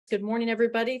Good morning,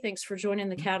 everybody. Thanks for joining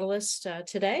the Catalyst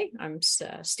today. I'm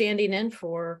standing in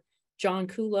for John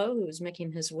Kulo, who is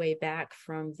making his way back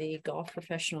from the Golf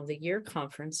Professional of the Year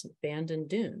conference at Bandon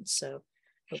Dunes. So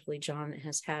hopefully John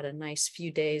has had a nice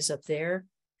few days up there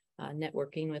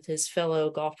networking with his fellow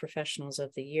golf professionals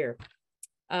of the year.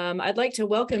 I'd like to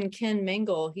welcome Ken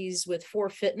Mengel. He's with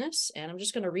 4Fitness, and I'm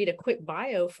just going to read a quick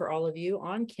bio for all of you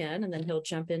on Ken, and then he'll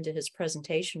jump into his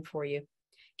presentation for you.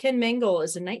 Ken Mengel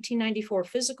is a 1994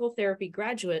 physical therapy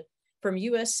graduate from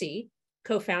USC,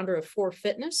 co-founder of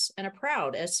 4Fitness, and a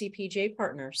proud SCPGA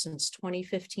partner since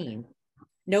 2015.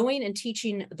 Knowing and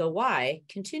teaching the why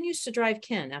continues to drive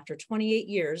Ken after 28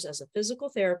 years as a physical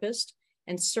therapist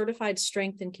and certified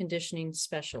strength and conditioning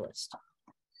specialist.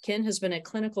 Ken has been a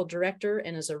clinical director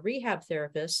and is a rehab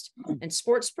therapist and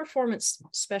sports performance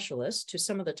specialist to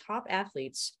some of the top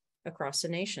athletes across the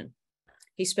nation.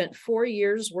 He spent 4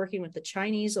 years working with the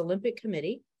Chinese Olympic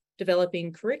Committee,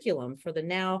 developing curriculum for the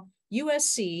now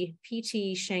USC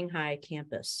PT Shanghai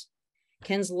campus.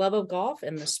 Ken's love of golf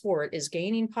and the sport is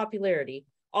gaining popularity,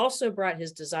 also brought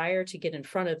his desire to get in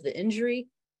front of the injury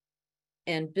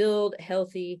and build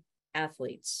healthy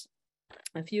athletes.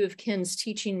 A few of Ken's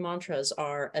teaching mantras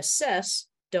are assess,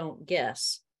 don't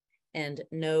guess, and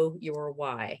know your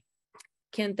why.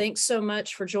 Ken, thanks so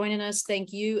much for joining us.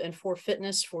 Thank you and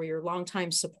 4Fitness for your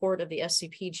longtime support of the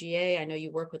SCPGA. I know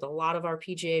you work with a lot of our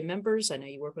PGA members. I know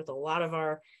you work with a lot of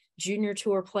our junior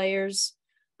tour players.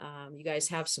 You guys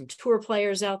have some tour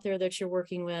players out there that you're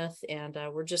working with, and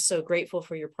we're just so grateful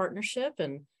for your partnership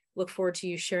and look forward to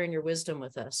you sharing your wisdom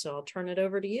with us. So I'll turn it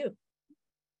over to you.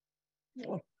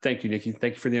 Well, thank you, Nikki.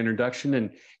 Thank you for the introduction.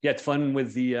 And yeah, it's fun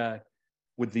with the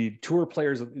tour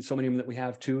players, so many of them that we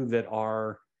have too, that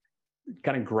are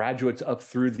kind of graduates up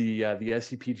through the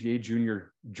SCPGA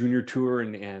junior tour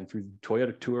and through the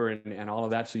Toyota tour and all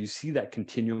of that. So you see that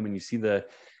continuum and you see the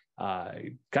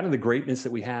kind of the greatness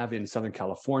that we have in Southern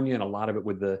California, and a lot of it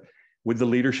with the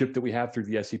leadership that we have through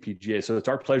the SCPGA. So it's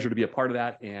our pleasure to be a part of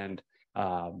that, and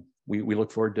we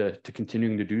look forward to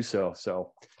continuing to do so.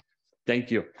 So thank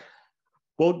you.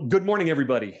 Well, good morning,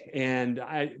 everybody. And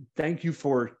I thank you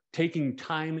for taking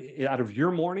time out of your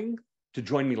morning to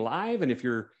join me live. And if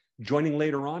you're joining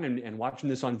later on and watching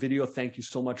this on video, thank you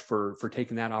so much for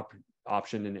taking that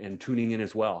option and tuning in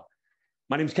as well.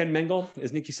 My name is Ken Mengel.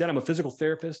 As Nikki said, I'm a physical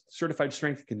therapist, certified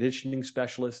strength and conditioning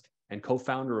specialist, and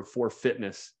co-founder of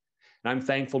 4Fitness. And I'm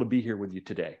thankful to be here with you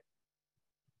today.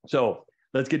 So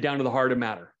let's get down to the heart of the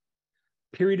matter.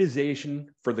 Periodization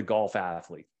for the golf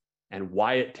athlete and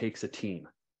why it takes a team.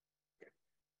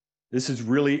 This is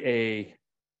really a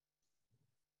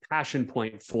passion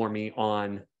point for me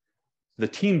on the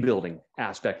team building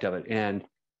aspect of it. And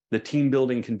the team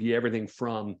building can be everything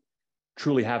from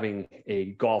truly having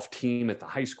a golf team at the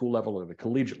high school level or the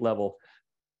collegiate level,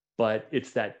 but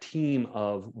it's that team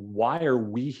of why are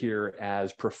we here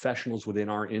as professionals within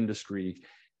our industry?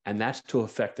 And that's to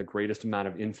affect the greatest amount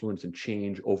of influence and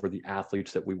change over the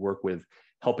athletes that we work with,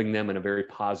 helping them in a very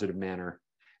positive manner.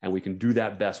 And we can do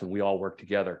that best when we all work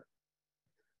together.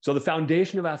 So the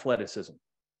foundation of athleticism.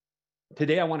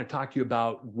 Today, I want to talk to you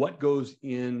about what goes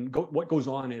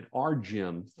on at our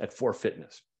gym at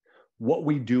 4Fitness, what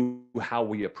we do, how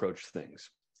we approach things,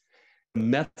 the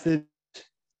method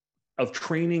of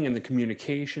training and the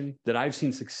communication that I've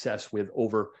seen success with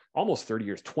over almost 30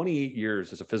 years, 28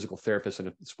 years as a physical therapist and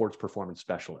a sports performance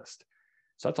specialist.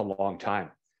 So that's a long time.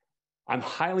 I'm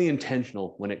highly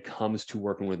intentional when it comes to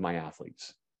working with my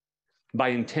athletes. By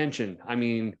intention, I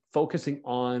mean focusing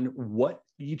on what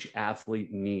each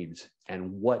athlete needs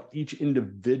and what each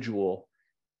individual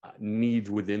needs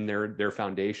within their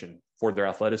foundation for their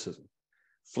athleticism.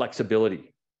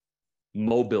 Flexibility,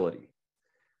 mobility,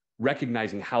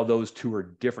 recognizing how those two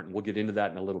are different. We'll get into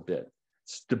that in a little bit.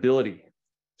 Stability,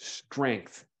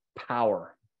 strength,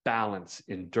 power, balance,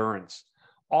 endurance.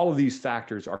 All of these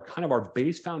factors are kind of our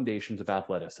base foundations of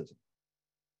athleticism.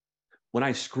 When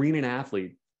I screen an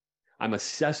athlete, I'm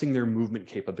assessing their movement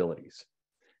capabilities.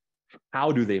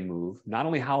 How do they move? Not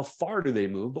only how far do they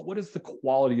move, but what is the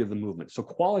quality of the movement? So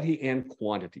quality and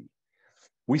quantity.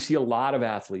 We see a lot of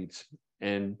athletes,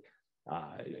 and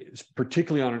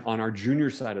particularly on our junior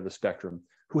side of the spectrum,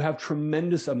 who have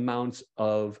tremendous amounts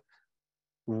of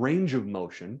range of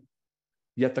motion,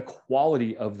 yet the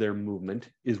quality of their movement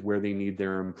is where they need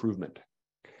their improvement.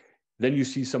 Then you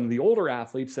see some of the older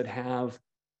athletes that have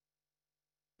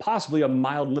possibly a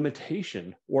mild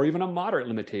limitation or even a moderate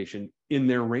limitation in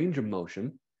their range of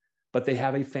motion, but they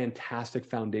have a fantastic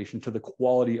foundation to the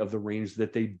quality of the range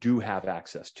that they do have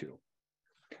access to.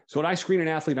 So when I screen an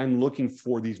athlete, I'm looking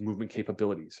for these movement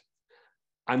capabilities.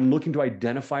 I'm looking to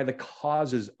identify the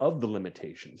causes of the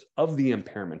limitations, of the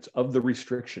impairments, of the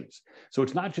restrictions. So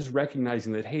it's not just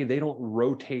recognizing that, hey, they don't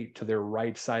rotate to their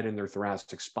right side in their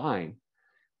thoracic spine.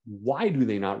 Why do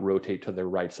they not rotate to their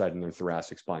right side in their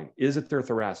thoracic spine? Is it their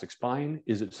thoracic spine?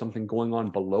 Is it something going on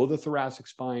below the thoracic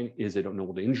spine? Is it an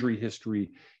old injury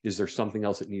history? Is there something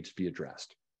else that needs to be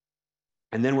addressed?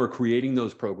 And then we're creating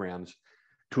those programs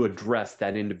to address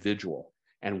that individual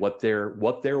and what their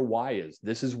why is.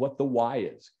 This is what the why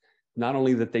is. Not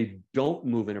only that they don't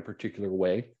move in a particular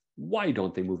way, why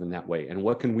don't they move in that way? And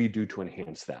what can we do to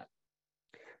enhance that?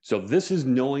 So this is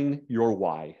knowing your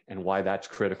why and why that's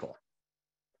critical.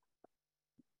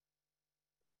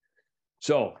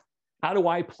 So how do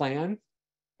I plan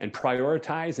and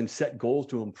prioritize and set goals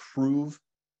to improve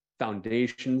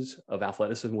foundations of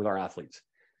athleticism with our athletes?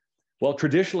 Well,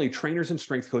 traditionally, trainers and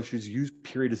strength coaches use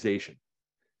periodization.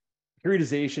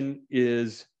 Periodization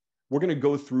is, we're going to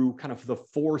go through kind of the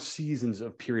 4 seasons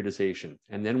of periodization,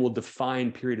 and then we'll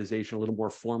define periodization a little more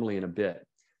formally in a bit.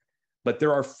 But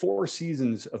there are 4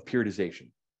 seasons of periodization.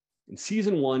 And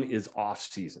season 1 is off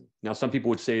season. Now, some people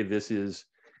would say this is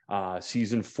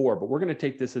season 4, but we're going to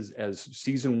take this as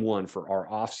season 1 for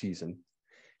our off season,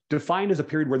 defined as a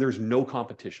period where there's no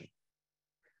competition.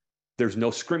 There's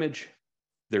no scrimmage.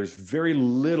 There's very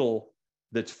little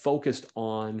that's focused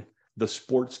on the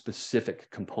sport-specific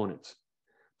components,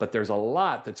 but there's a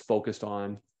lot that's focused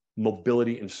on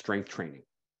mobility and strength training.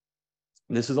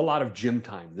 And this is a lot of gym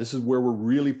time. This is where we're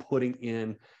really putting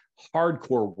in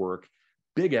hardcore work,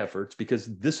 big efforts,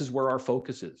 because this is where our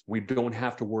focus is. We don't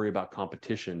have to worry about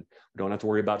competition. We don't have to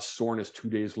worry about soreness 2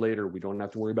 days later. We don't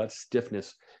have to worry about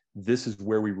stiffness. This is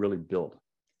where we really build.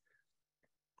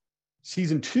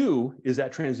 Season 2 is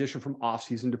that transition from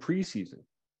off-season to preseason.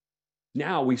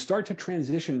 Now we start to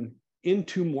transition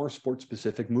into more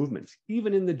sport-specific movements.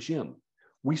 Even in the gym,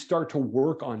 we start to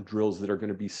work on drills that are going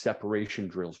to be separation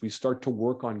drills. We start to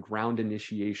work on ground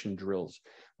initiation drills.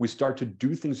 We start to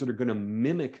do things that are going to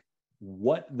mimic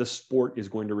what the sport is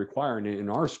going to require. And in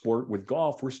our sport with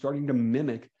golf, we're starting to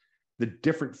mimic the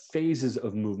different phases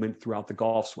of movement throughout the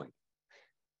golf swing.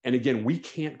 And again, we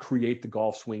can't create the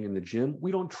golf swing in the gym.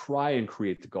 We don't try and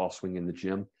create the golf swing in the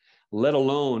gym, let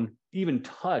alone even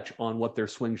touch on what their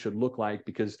swing should look like,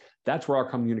 because that's where our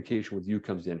communication with you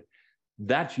comes in.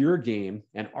 That's your game.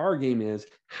 And our game is,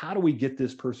 how do we get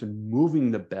this person moving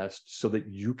the best so that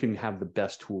you can have the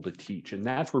best tool to teach? And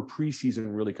that's where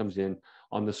preseason really comes in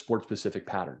on the sport-specific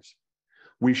patterns.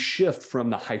 We shift from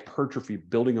the hypertrophy,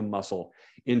 building a muscle,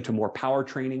 into more power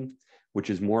training, which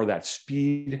is more of that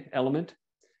speed element.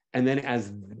 And then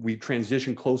as we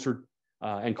transition closer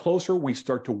and closer, we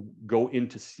start to go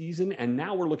into season. And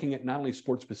now we're looking at not only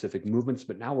sport-specific movements,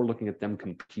 but now we're looking at them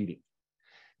competing.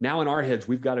 Now in our heads,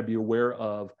 we've got to be aware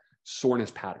of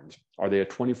soreness patterns. Are they a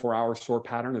 24-hour sore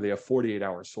pattern? Are they a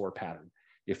 48-hour sore pattern?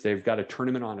 If they've got a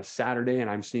tournament on a Saturday and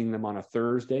I'm seeing them on a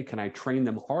Thursday, can I train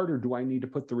them hard, or do I need to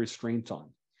put the restraints on?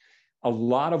 A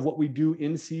lot of what we do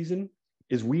in season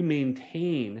is we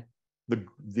maintain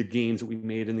the gains that we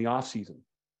made in the off season.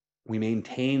 We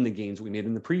maintain the gains we made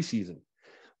in the preseason.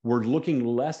 We're looking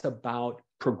less about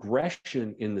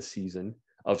progression in the season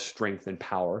of strength and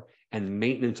power and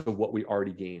maintenance of what we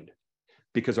already gained.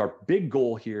 Because our big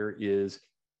goal here is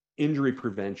injury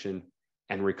prevention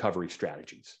and recovery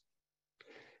strategies.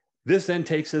 This then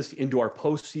takes us into our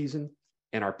postseason,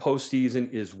 and our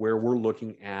postseason is where we're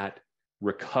looking at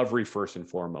recovery first and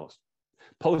foremost.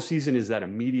 Postseason is that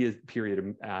immediate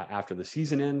period after the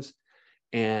season ends,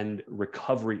 and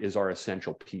recovery is our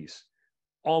essential piece.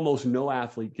 Almost no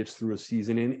athlete gets through a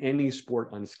season in any sport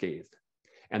unscathed.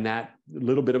 And that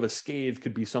little bit of a scathe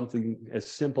could be something as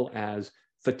simple as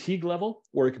fatigue level,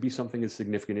 or it could be something as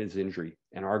significant as injury.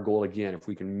 And our goal, again, if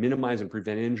we can minimize and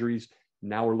prevent injuries,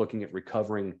 now we're looking at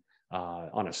recovering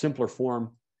on a simpler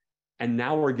form. And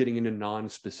now we're getting into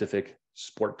non-specific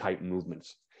sport type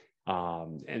movements.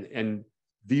 And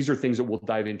these are things that we'll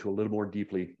dive into a little more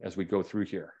deeply as we go through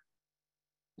here.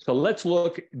 So let's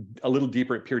look a little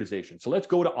deeper at periodization. So let's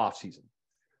go to off season.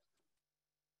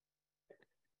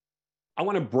 I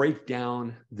want to break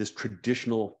down this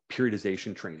traditional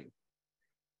periodization training.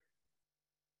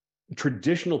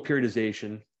 Traditional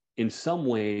periodization, in some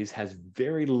ways, has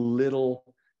very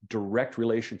little direct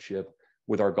relationship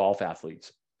with our golf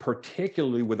athletes,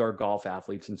 particularly with our golf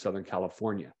athletes in Southern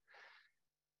California.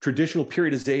 Traditional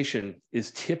periodization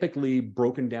is typically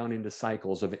broken down into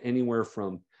cycles of anywhere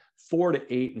from 4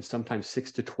 to 8 and sometimes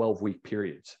 6 to 12 week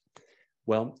periods.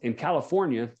 Well, in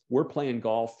California, we're playing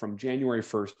golf from January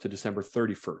 1st to December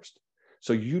 31st.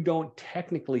 So you don't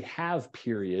technically have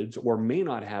periods, or may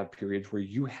not have periods, where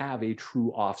you have a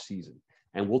true off season.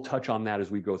 And we'll touch on that as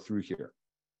we go through here.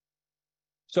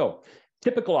 So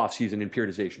typical off-season in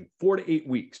periodization, 4 to 8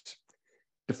 weeks,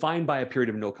 defined by a period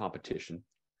of no competition.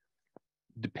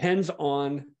 Depends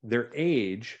on their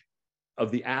age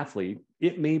of the athlete.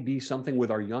 It may be something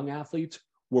with our young athletes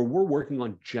where we're working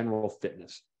on general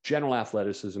fitness, general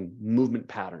athleticism, movement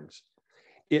patterns.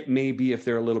 It may be if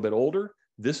they're a little bit older,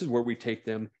 this is where we take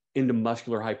them into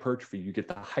muscular hypertrophy. You get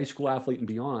the high school athlete and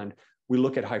beyond, we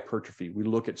look at hypertrophy, we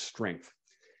look at strength.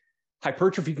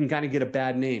 Hypertrophy can kind of get a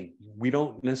bad name. We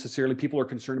don't necessarily, people are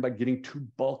concerned about getting too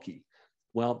bulky.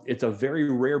 Well, it's a very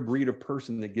rare breed of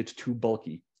person that gets too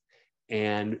bulky.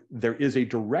 And there is a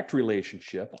direct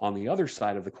relationship on the other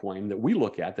side of the coin that we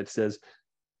look at that says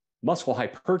muscle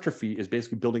hypertrophy is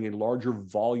basically building a larger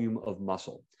volume of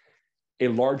muscle. A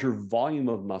larger volume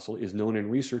of muscle is known in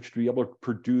research to be able to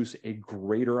produce a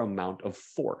greater amount of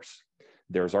force.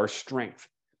 There's our strength.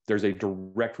 There's a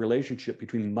direct relationship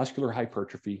between muscular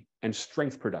hypertrophy and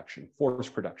strength production, force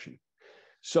production.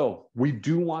 So we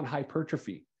do want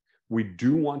hypertrophy. We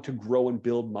do want to grow and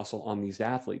build muscle on these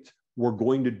athletes. We're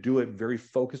going to do it very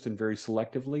focused and very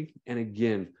selectively. And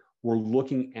again, we're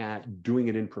looking at doing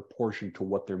it in proportion to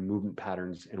what their movement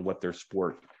patterns and what their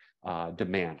sport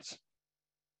demands.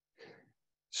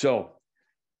 So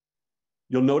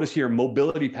you'll notice here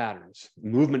mobility patterns,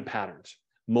 movement patterns.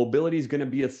 Mobility is going to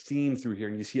be a theme through here,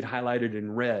 and you see it highlighted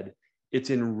in red. It's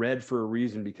in red for a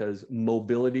reason because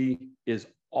mobility is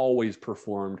always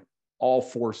performed all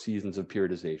 4 seasons of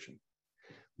periodization.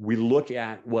 We look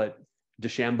at what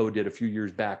DeChambeau did a few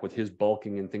years back with his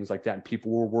bulking and things like that, and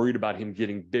people were worried about him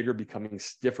getting bigger, becoming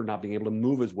stiffer, not being able to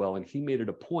move as well. And he made it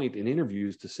a point in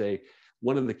interviews to say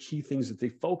one of the key things that they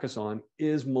focus on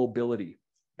is mobility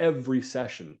every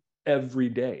session, every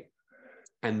day.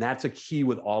 And that's a key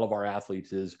with all of our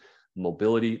athletes is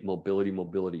mobility, mobility,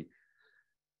 mobility.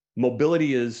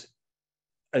 Mobility is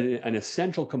an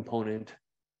essential component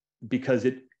because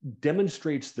it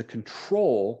demonstrates the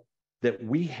control that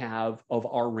we have of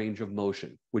our range of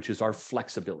motion, which is our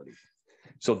flexibility.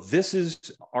 So this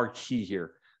is our key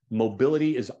here.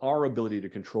 Mobility is our ability to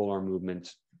control our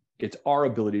movements. It's our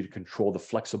ability to control the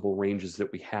flexible ranges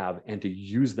that we have and to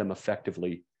use them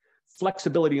effectively.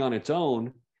 Flexibility on its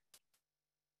own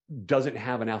doesn't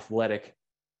have an athletic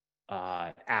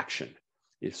action,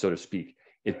 so to speak.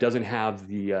 It doesn't have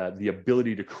the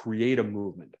ability to create a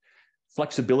movement.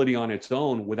 Flexibility on its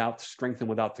own without strength and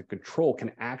without the control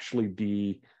can actually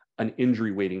be an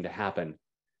injury waiting to happen.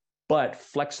 But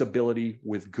flexibility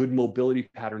with good mobility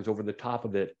patterns over the top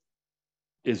of it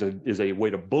is a way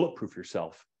to bulletproof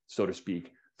yourself, so to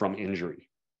speak, from injury.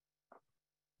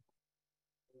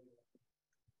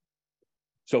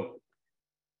 So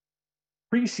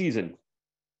preseason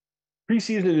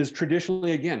is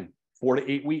traditionally, again, 4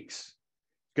 to 8 weeks.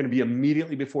 It's going to be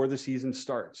immediately before the season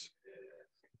starts.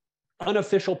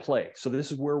 Unofficial play. So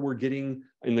this is where we're getting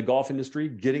in the golf industry,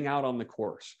 getting out on the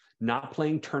course, not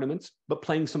playing tournaments, but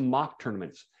playing some mock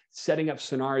tournaments, setting up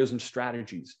scenarios and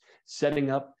strategies,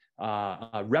 setting up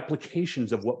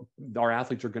replications of what our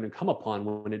athletes are going to come upon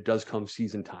when it does come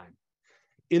season time.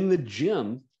 In the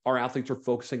gym, our athletes are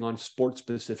focusing on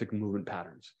sport-specific movement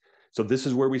patterns. So this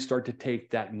is where we start to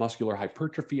take that muscular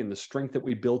hypertrophy and the strength that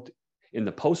we built in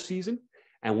the postseason,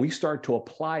 and we start to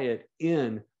apply it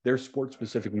in their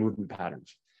sport-specific movement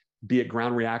patterns, be it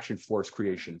ground reaction force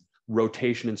creation,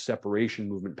 rotation and separation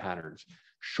movement patterns,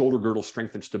 shoulder girdle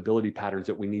strength and stability patterns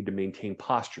that we need to maintain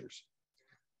postures.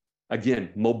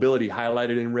 Again, mobility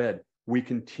highlighted in red. We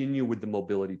continue with the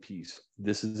mobility piece.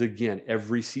 This is, again,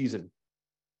 every season.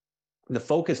 The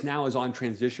focus now is on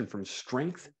transition from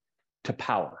strength to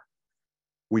power.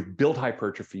 We've built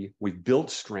hypertrophy, we've built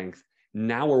strength.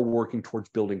 Now we're working towards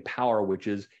building power, which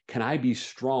is, can I be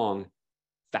strong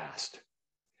fast?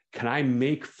 Can I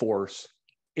make force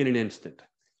in an instant?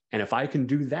 And if I can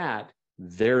do that,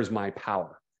 there's my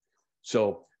power.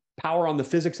 So power on the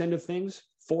physics end of things,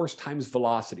 force times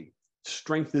velocity.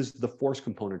 Strength is the force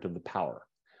component of the power.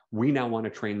 We now want to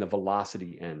train the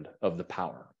velocity end of the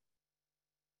power.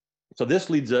 So this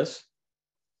leads us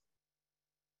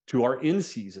to our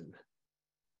in-season.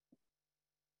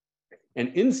 And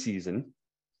in-season,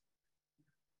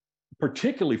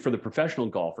 particularly for the professional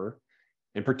golfer,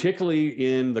 and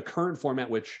particularly in the current format,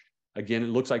 which, again, it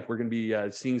looks like we're going to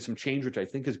be seeing some change, which I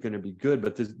think is going to be good,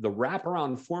 but the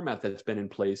wraparound format that's been in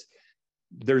place,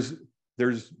 there's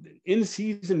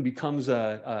in-season becomes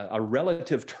a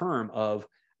relative term of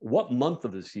what month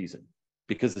of the season,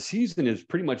 because the season is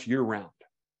pretty much year-round.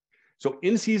 So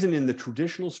in-season in the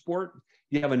traditional sport,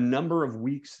 you have a number of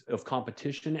weeks of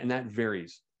competition, and that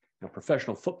varies. Now,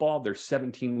 professional football, there's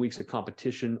 17 weeks of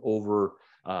competition over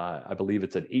I believe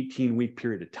it's an 18-week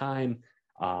period of time.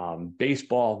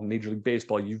 Baseball, Major League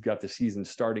Baseball, you've got the season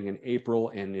starting in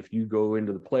April. And if you go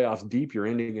into the playoffs deep, you're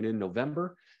ending it in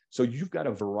November. So you've got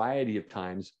a variety of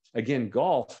times. Again,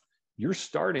 golf, you're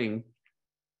starting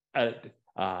at,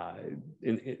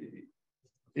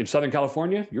 in Southern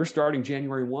California, you're starting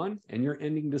January 1 and you're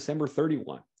ending December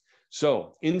 31.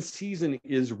 So in season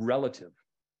is relative.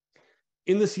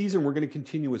 In the season, we're going to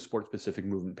continue with sport-specific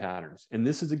movement patterns. And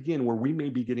this is, again, where we may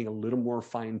be getting a little more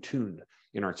fine-tuned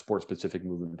in our sport-specific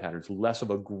movement patterns, less of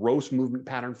a gross movement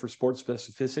pattern for sport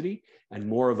specificity and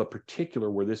more of a particular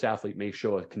where this athlete may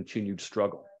show a continued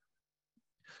struggle.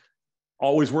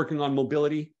 Always working on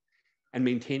mobility and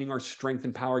maintaining our strength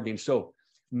and power gains. So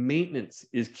maintenance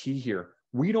is key here.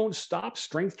 We don't stop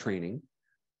strength training.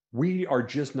 We are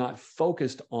just not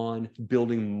focused on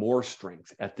building more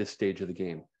strength at this stage of the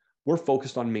game. We're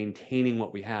focused on maintaining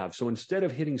what we have. So instead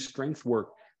of hitting strength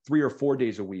work 3 or 4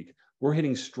 days a week, we're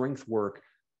hitting strength work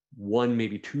 1,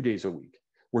 maybe 2 days a week.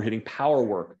 We're hitting power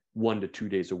work 1 to 2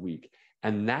 days a week.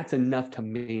 And that's enough to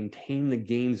maintain the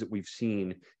gains that we've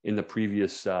seen in the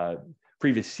previous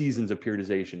seasons of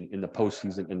periodization, in the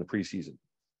postseason and the preseason.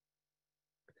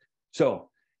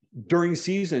 So during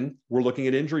season, we're looking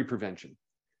at injury prevention,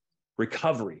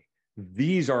 recovery.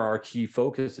 These are our key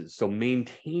focuses. So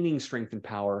maintaining strength and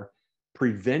power,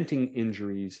 preventing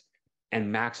injuries,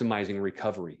 and maximizing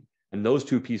recovery. And those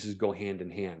two pieces go hand in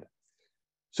hand.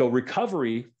 So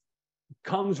recovery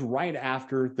comes right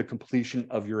after the completion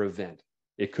of your event.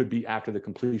 It could be after the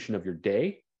completion of your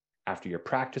day, after your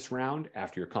practice round,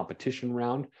 after your competition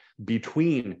round,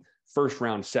 between first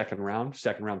round, second round,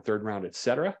 third round,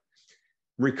 etc.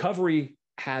 Recovery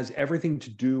has everything to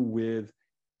do with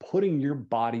putting your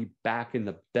body back in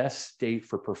the best state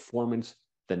for performance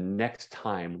the next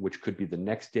time, which could be the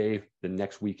next day, the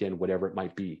next weekend, whatever it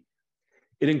might be.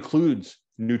 It includes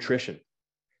nutrition.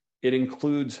 It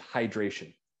includes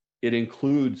hydration. It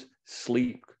includes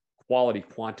sleep, quality,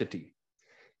 quantity.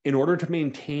 In order to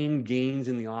maintain gains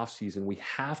in the off season, we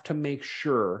have to make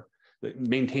sure that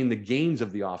maintain the gains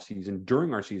of the off season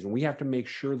during our season. We have to make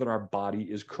sure that our body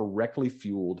is correctly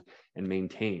fueled and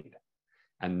maintained.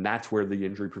 And that's where the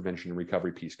injury prevention and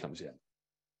recovery piece comes in.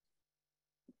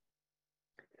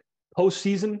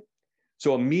 Postseason,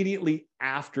 so immediately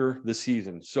after the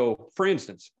season. So for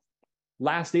instance,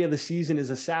 last day of the season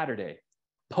is a Saturday.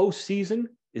 Postseason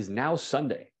is now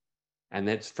Sunday. And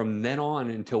that's from then on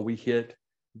until we hit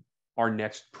our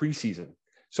next preseason.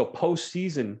 So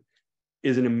postseason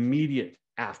is an immediate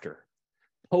after.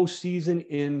 Postseason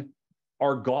in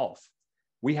our golf.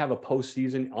 We have a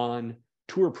postseason on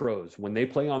Tour Pros. When they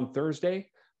play on Thursday,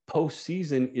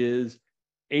 postseason is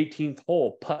 18th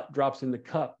hole, putt drops in the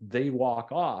cup, they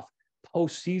walk off.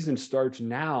 Postseason starts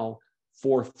now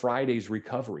for Friday's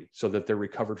recovery so that they're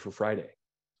recovered for Friday.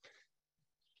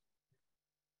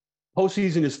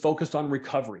 Postseason is focused on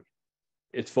recovery.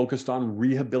 It's focused on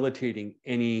rehabilitating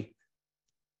any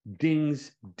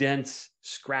dings, dents,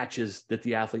 scratches that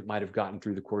the athlete might have gotten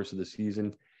through the course of the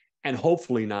season, and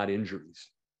hopefully not injuries.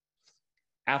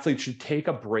 Athletes should take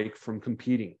a break from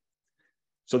competing.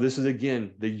 So this is,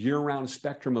 again, the year-round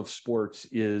spectrum of sports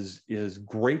is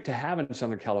great to have in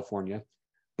Southern California.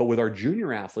 But with our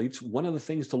junior athletes, one of the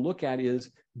things to look at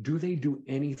is, do they do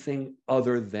anything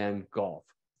other than golf?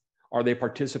 Are they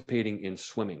participating in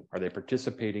swimming? Are they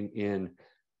participating in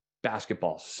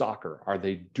basketball, soccer? Are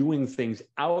they doing things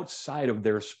outside of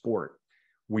their sport?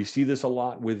 We see this a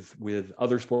lot with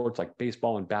other sports like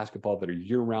baseball and basketball that are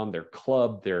year-round, their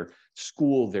club, their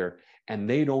school, and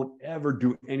they don't ever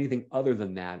do anything other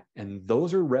than that. And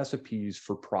those are recipes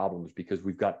for problems because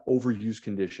we've got overuse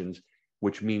conditions,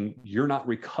 which mean you're not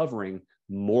recovering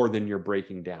more than you're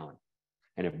breaking down.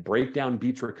 And if breakdown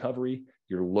beats recovery,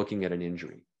 you're looking at an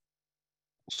injury.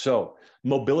 So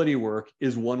mobility work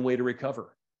is one way to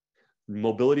recover.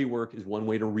 Mobility work is one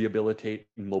way to rehabilitate.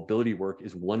 Mobility work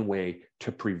is one way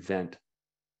to prevent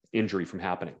injury from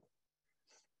happening.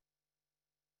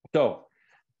 So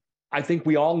I think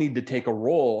we all need to take a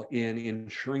role in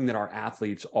ensuring that our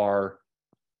athletes are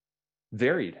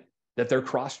varied, that they're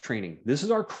cross-training. This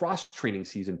is our cross-training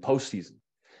season, postseason.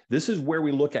 This is where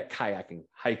we look at kayaking,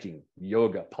 hiking,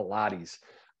 yoga, Pilates.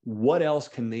 What else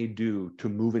can they do to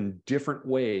move in different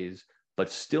ways,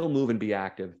 but still move and be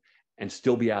active and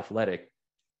still be athletic,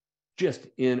 just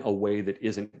in a way that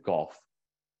isn't golf,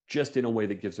 just in a way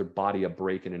that gives their body a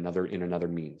break in another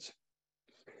means.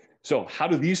 So how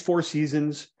do these 4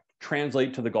 seasons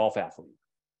translate to the golf athlete?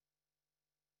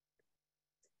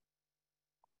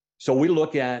 So we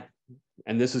look at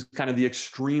And this is kind of the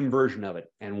extreme version of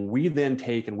it. And we then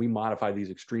take and we modify these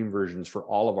extreme versions for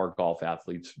all of our golf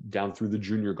athletes down through the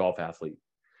junior golf athlete.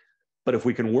 But if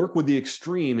we can work with the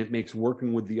extreme, it makes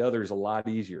working with the others a lot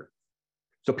easier.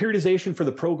 So periodization for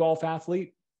the pro golf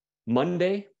athlete,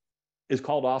 Monday is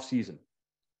called off season.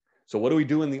 So what do we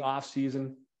do in the off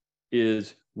season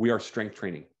is we are strength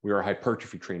training. We are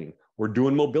hypertrophy training. We're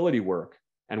doing mobility work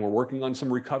and we're working on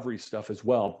some recovery stuff as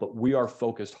well, but we are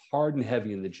focused hard and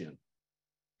heavy in the gym.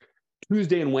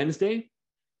 Tuesday and Wednesday,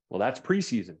 well, that's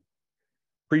preseason.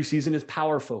 Preseason is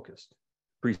power focused.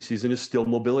 Preseason is still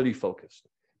mobility focused.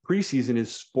 Preseason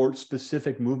is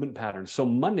sport-specific movement patterns. So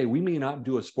Monday, we may not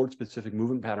do a sport-specific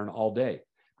movement pattern all day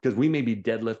because we may be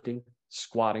deadlifting,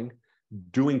 squatting,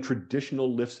 doing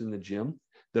traditional lifts in the gym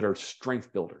that are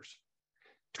strength builders.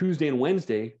 Tuesday and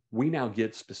Wednesday, we now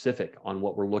get specific on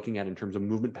what we're looking at in terms of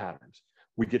movement patterns.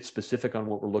 We get specific on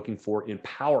what we're looking for in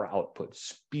power output,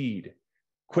 speed,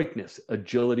 quickness,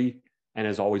 agility, and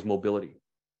as always, mobility.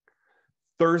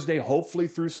 Thursday, hopefully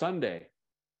through Sunday.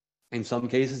 In some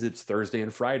cases, it's Thursday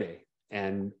and Friday,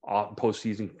 and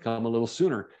postseason can come a little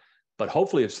sooner. But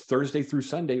hopefully it's Thursday through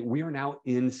Sunday. We are now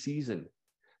in season.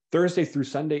 Thursday through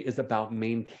Sunday is about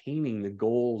maintaining the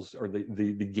goals or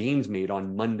the gains made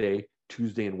on Monday,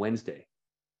 Tuesday, and Wednesday.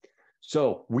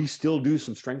 So we still do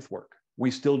some strength work.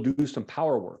 We still do some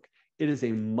power work. It is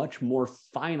a much more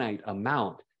finite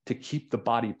amount to keep the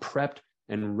body prepped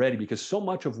and ready, because so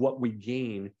much of what we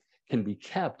gain can be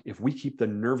kept if we keep the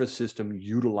nervous system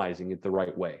utilizing it the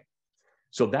right way.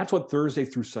 So that's what Thursday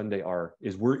through Sunday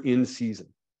is we're in season.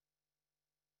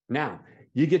 Now,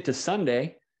 you get to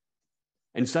Sunday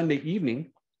and Sunday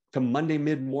evening to Monday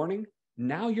mid-morning,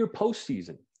 now you're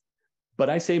postseason. But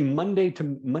I say Monday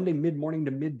mid-morning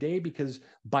to midday because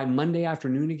by Monday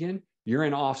afternoon again, you're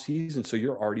in off season, so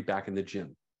you're already back in the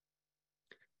gym.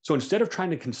 So instead of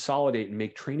trying to consolidate and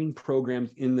make training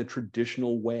programs in the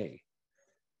traditional way,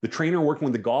 the trainer working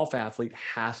with the golf athlete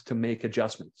has to make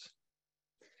adjustments.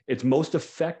 It's most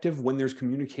effective when there's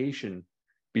communication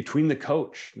between the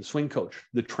coach, the swing coach,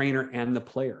 the trainer, and the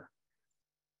player.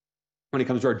 When it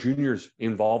comes to our juniors,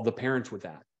 involve the parents with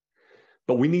that.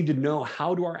 But we need to know,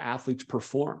 how do our athletes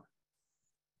perform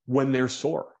when they're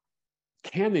sore?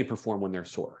 Can they perform when they're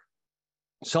sore?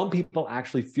 Some people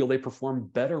actually feel they perform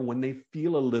better when they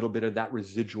feel a little bit of that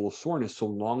residual soreness, so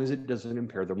long as it doesn't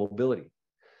impair their mobility.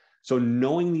 So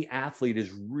knowing the athlete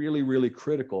is really, really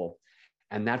critical.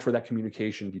 And that's where that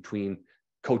communication between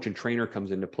coach and trainer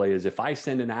comes into play. Is if I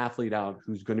send an athlete out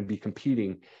who's going to be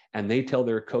competing and they tell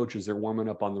their coach as they're warming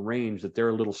up on the range that they're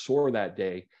a little sore that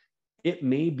day, it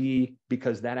may be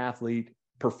because that athlete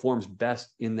performs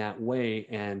best in that way.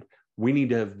 And we need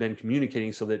to have been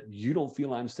communicating so that you don't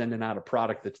feel I'm sending out a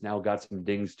product that's now got some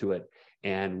dings to it.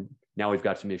 And now we've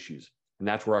got some issues. And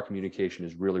that's where our communication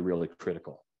is really, really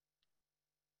critical.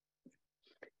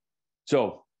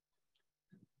 So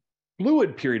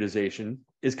fluid periodization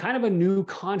is kind of a new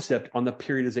concept on the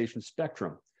periodization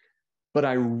spectrum. But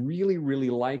I really, really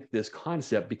like this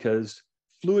concept because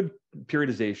fluid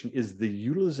periodization is the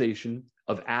utilization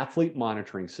of athlete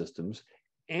monitoring systems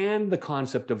and the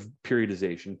concept of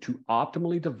periodization to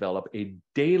optimally develop a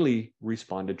daily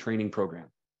responded training program.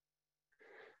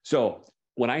 So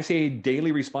when I say a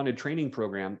daily responded training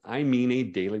program, I mean a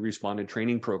daily responded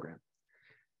training program.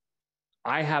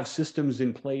 I have systems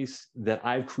in place that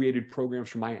I've created programs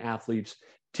for my athletes,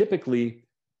 typically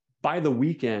by the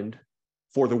weekend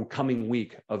for the coming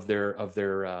week of their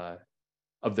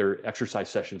exercise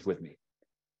sessions with me.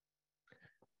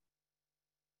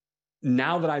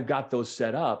 Now that I've got those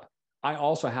set up, I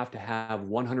also have to have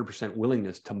 100%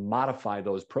 willingness to modify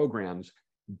those programs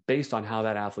based on how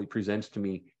that athlete presents to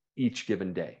me each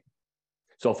given day.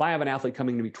 So if I have an athlete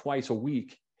coming to me twice a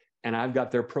week and I've got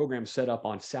their program set up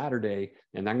on Saturday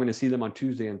and I'm going to see them on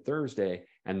Tuesday and Thursday,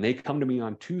 and they come to me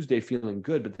on Tuesday feeling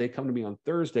good, but they come to me on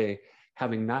Thursday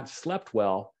having not slept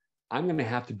well, I'm going to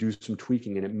have to do some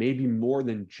tweaking, and it may be more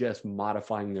than just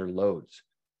modifying their loads.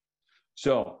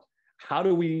 So how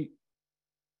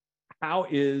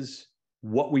is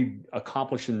what we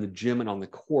accomplish in the gym and on the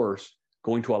course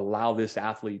going to allow this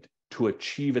athlete to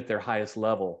achieve at their highest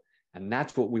level? And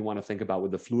that's what we want to think about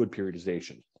with the fluid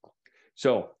periodization.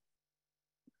 So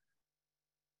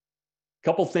a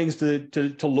couple things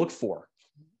to look for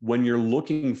when you're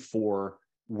looking for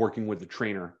working with the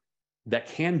trainer that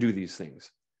can do these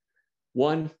things.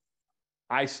 One,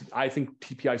 I think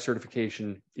TPI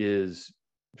certification is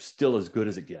still as good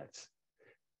as it gets.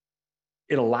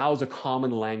 It allows a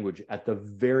common language, at the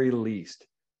very least,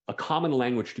 a common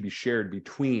language to be shared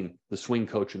between the swing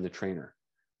coach and the trainer,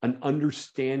 an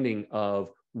understanding of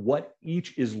what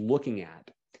each is looking at.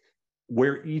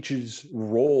 where each's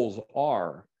roles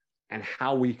are and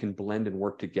how we can blend and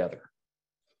work together.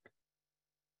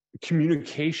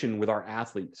 Communication with our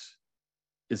athletes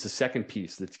is the second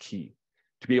piece that's key,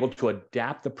 to be able to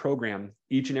adapt the program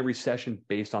each and every session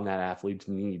based on that athlete's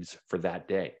needs for that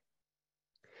day.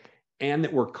 And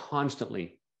that we're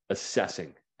constantly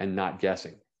assessing and not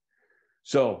guessing.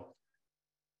 So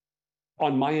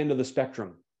on my end of the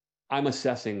spectrum, I'm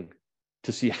assessing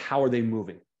to see how are they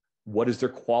moving? What is their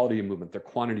quality of movement, their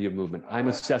quantity of movement? I'm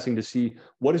assessing to see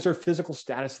what is their physical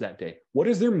status that day? What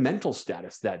is their mental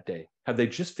status that day? Have they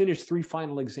just finished 3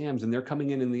 final exams and they're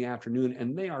coming in the afternoon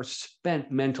and they are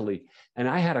spent mentally? And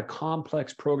I had a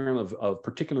complex program of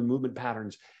particular movement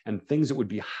patterns and things that would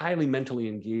be highly mentally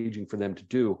engaging for them to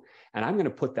do. And I'm going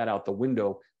to put that out the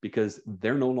window because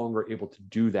they're no longer able to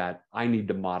do that. I need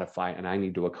to modify and I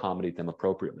need to accommodate them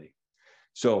appropriately.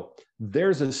 So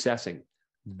there's assessing.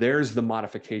 There's the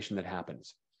modification that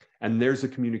happens. And there's the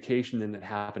communication then that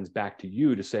happens back to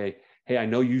you to say, hey, I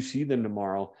know you see them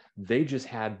tomorrow. They just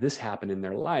had this happen in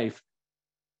their life.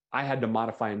 I had to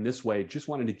modify in this way. Just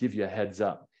wanted to give you a heads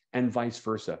up, and vice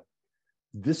versa.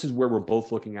 This is where we're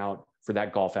both looking out for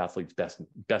that golf athlete's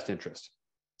best interest.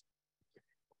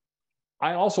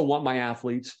 I also want my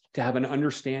athletes to have an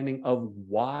understanding of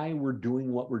why we're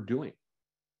doing what we're doing.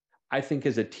 I think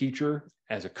as a teacher,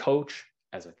 as a coach,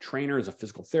 as a trainer, as a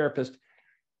physical therapist,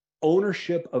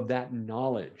 ownership of that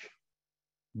knowledge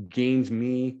gains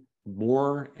me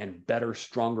more and better,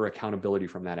 stronger accountability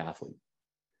from that athlete.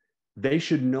 They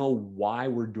should know why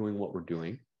we're doing what we're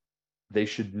doing. They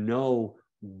should know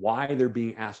why they're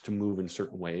being asked to move in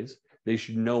certain ways. They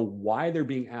should know why they're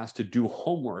being asked to do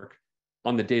homework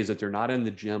on the days that they're not in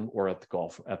the gym or at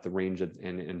the range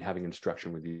and having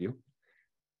instruction with you.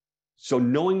 So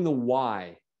knowing the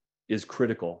why is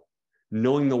critical.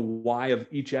 Knowing the why of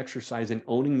each exercise and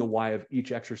owning the why of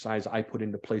each exercise I put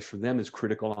into place for them is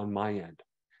critical on my end.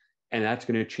 And that's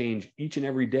going to change each and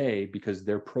every day because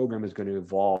their program is going to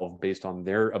evolve based on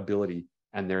their ability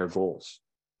and their goals.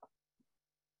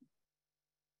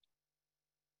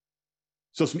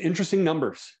 So some interesting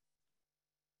numbers.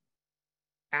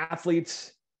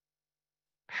 Athletes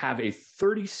have a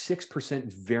 36%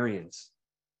 variance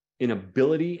in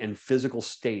ability and physical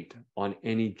state on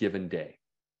any given day.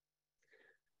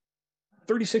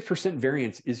 36%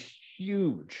 variance is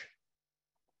huge.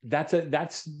 That's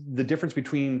the difference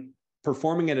between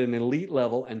performing at an elite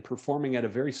level and performing at a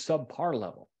very subpar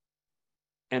level.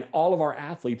 And all of our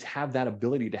athletes have that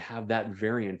ability to have that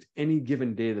variance any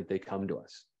given day that they come to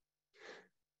us.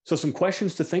 So some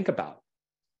questions to think about.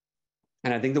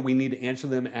 And I think that we need to answer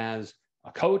them as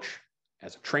a coach,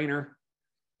 as a trainer,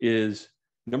 is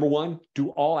number one, do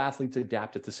all athletes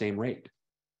adapt at the same rate?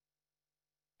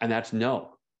 And that's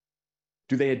no.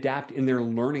 Do they adapt in their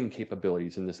learning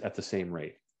capabilities at the same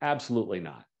rate? Absolutely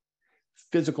not.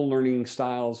 Physical learning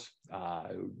styles,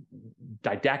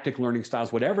 didactic learning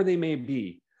styles, whatever they may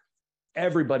be,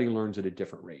 everybody learns at a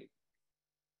different rate.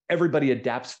 Everybody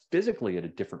adapts physically at a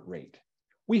different rate.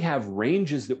 We have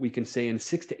ranges that we can say in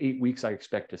 6 to 8 weeks, I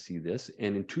expect to see this.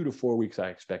 And in 2 to 4 weeks, I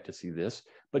expect to see this.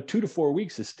 But 2 to 4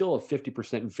 weeks is still a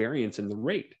 50% variance in the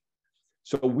rate.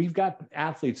 So we've got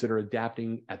athletes that are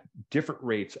adapting at different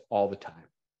rates all the time.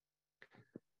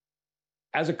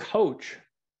 As a coach,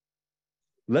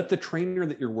 let the trainer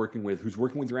that you're working with, who's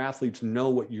working with your athletes, know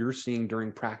what you're seeing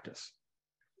during practice.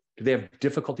 Do they have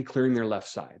difficulty clearing their left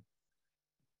side?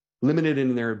 Limited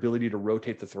in their ability to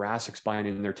rotate the thoracic spine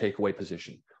in their takeaway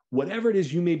position? Whatever it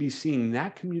is you may be seeing,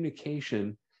 that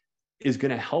communication is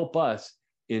going to help us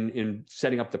in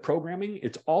setting up the programming.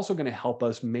 It's also going to help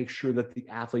us make sure that the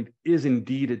athlete is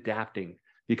indeed adapting.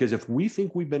 Because if we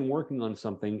think we've been working on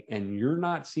something and you're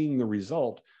not seeing the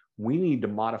result, we need to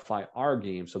modify our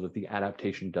game so that the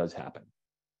adaptation does happen.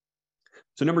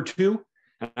 So number two,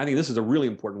 and I think this is a really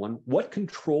important one, what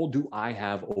control do I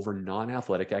have over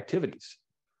non-athletic activities?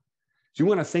 So you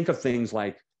want to think of things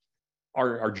like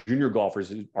our junior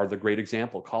golfers are the great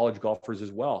example, college golfers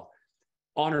as well.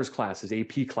 Honors classes,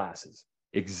 AP classes,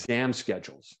 exam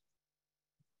schedules,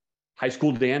 high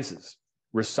school dances,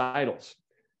 recitals,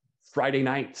 Friday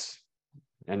nights.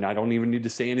 And I don't even need to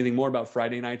say anything more about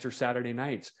Friday nights or Saturday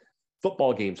nights,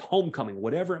 football games, homecoming,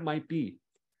 whatever it might be.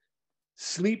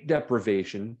 Sleep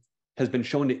deprivation has been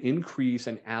shown to increase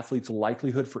an athlete's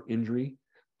likelihood for injury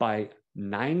by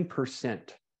 9%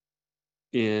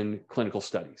 in clinical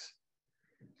studies.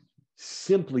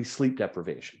 Simply sleep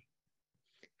deprivation.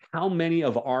 How many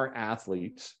of our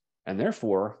athletes, and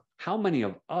therefore, how many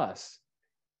of us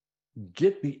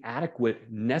get the adequate,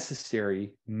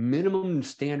 necessary, minimum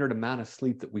standard amount of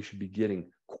sleep that we should be getting,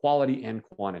 quality and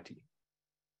quantity?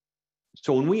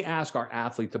 So when we ask our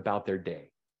athletes about their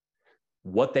day,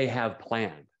 what they have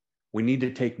planned, we need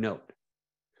to take note.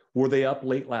 Were they up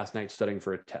late last night studying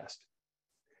for a test?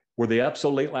 Were they up so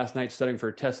late last night studying for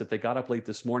a test that they got up late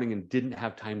this morning and didn't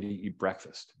have time to eat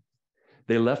breakfast?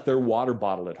 They left their water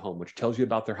bottle at home, which tells you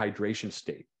about their hydration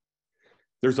state.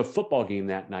 There's a football game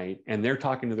that night and they're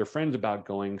talking to their friends about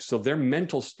going, so their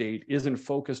mental state isn't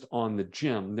focused on the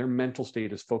gym. Their mental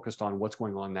state is focused on what's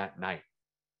going on that night.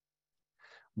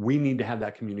 We need to have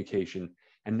that communication,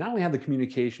 and not only have the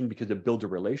communication because it builds a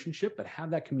relationship, but have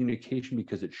that communication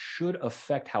because it should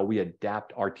affect how we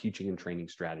adapt our teaching and training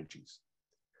strategies.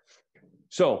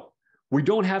 So we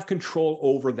don't have control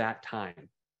over that time.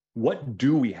 What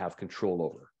do we have control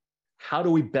over? How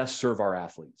do we best serve our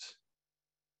athletes?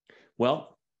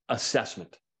 Well,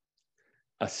 assessment.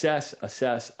 Assess,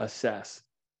 assess, assess.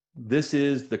 This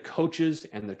is the coach's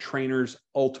and the trainer's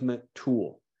ultimate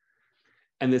tool.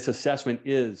 And this assessment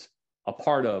is a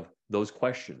part of those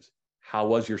questions. How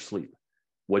was your sleep?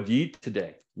 What did you eat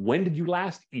today? When did you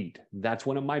last eat? That's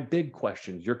one of my big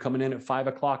questions. You're coming in at 5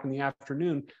 o'clock in the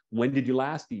afternoon. When did you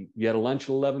last eat? You had a lunch at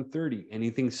 11:30.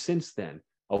 Anything since then?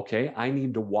 Okay, I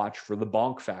need to watch for the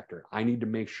bonk factor. I need to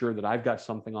make sure that I've got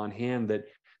something on hand that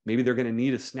maybe they're going to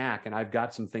need a snack, and I've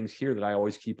got some things here that I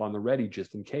always keep on the ready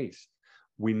just in case.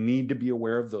 We need to be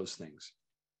aware of those things.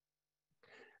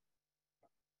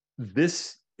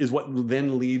 This is what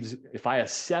then leaves, if I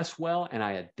assess well and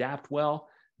I adapt well,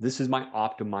 this is my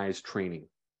optimized training.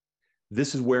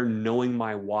 This is where knowing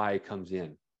my why comes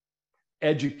in.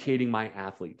 Educating my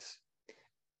athletes,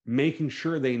 making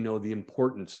sure they know the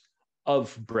importance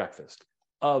of breakfast,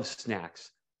 of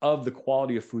snacks, of the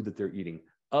quality of food that they're eating,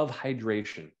 of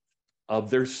hydration,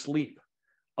 of their sleep,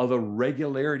 of a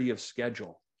regularity of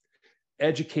schedule.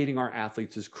 Educating our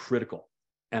athletes is critical.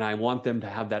 And I want them to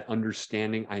have that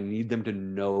understanding. I need them to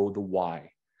know the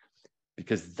why,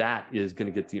 because that is going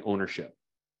to get the ownership.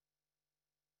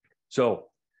 So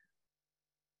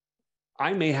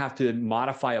I may have to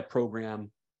modify a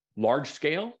program large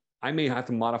scale. I may have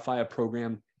to modify a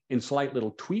program in slight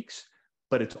little tweaks,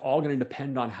 but it's all going to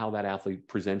depend on how that athlete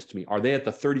presents to me. Are they at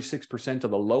the 36%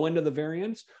 of the low end of the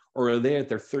variance, or are they at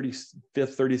their 35th,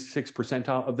 36th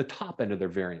percentile of the top end of their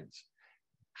variance?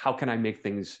 How can I make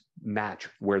things match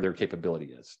where their capability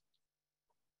is?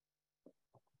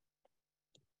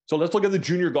 So let's look at the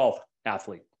junior golf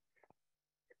athlete.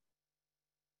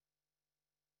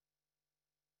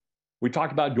 We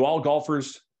talked about, do all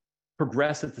golfers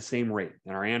progress at the same rate?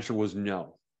 And our answer was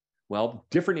no. Well,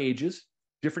 different ages,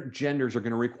 different genders are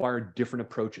going to require different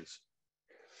approaches.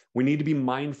 We need to be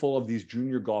mindful of these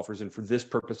junior golfers. And for this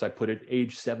purpose, I put it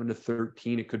age 7 to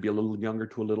 13. It could be a little younger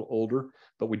to a little older,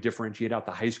 but we differentiate out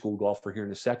the high school golfer here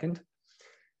in a second.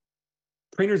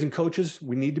 Trainers and coaches,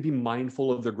 we need to be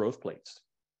mindful of their growth plates.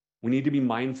 We need to be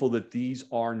mindful that these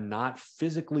are not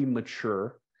physically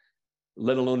mature,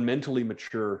 let alone mentally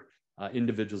mature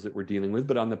individuals that we're dealing with.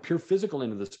 But on the pure physical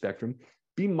end of the spectrum,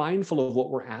 be mindful of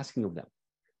what we're asking of them.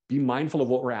 Be mindful of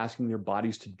what we're asking their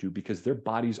bodies to do, because their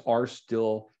bodies are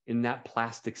still in that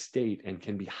plastic state and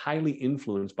can be highly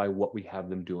influenced by what we have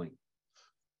them doing.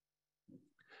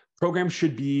 Programs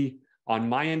should be, on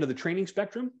my end of the training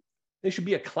spectrum, they should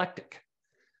be eclectic.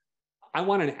 I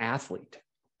want an athlete,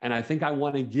 and I think I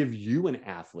want to give you an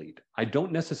athlete. I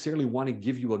don't necessarily want to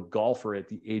give you a golfer at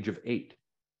the age of 8,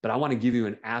 but I want to give you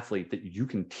an athlete that you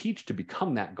can teach to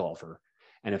become that golfer.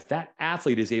 And if that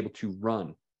athlete is able to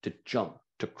run, to jump,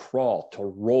 to crawl, to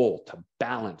roll, to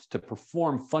balance, to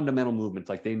perform fundamental movements,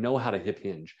 like they know how to hip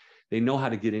hinge, they know how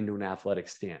to get into an athletic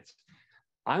stance.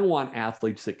 I want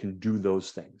athletes that can do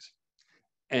those things.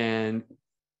 And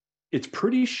it's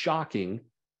pretty shocking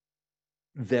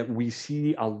that we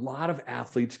see a lot of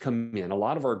athletes come in, a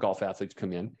lot of our golf athletes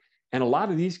come in, and a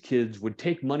lot of these kids would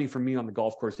take money from me on the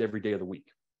golf course every day of the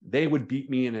week. They would beat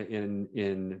me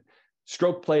in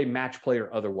stroke play, match play,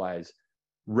 or otherwise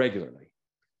regularly.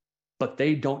 But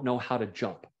they don't know how to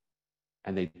jump,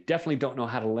 and they definitely don't know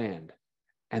how to land,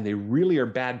 and they really are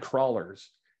bad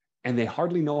crawlers, and they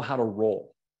hardly know how to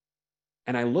roll.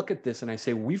 And I look at this and I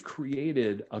say, we've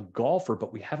created a golfer,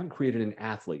 but we haven't created an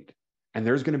athlete. And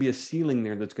there's going to be a ceiling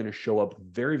there that's going to show up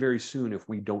very, very soon if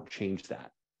we don't change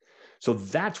that. So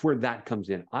that's where that comes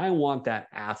in. I want that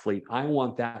athlete. I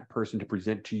want that person to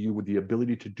present to you with the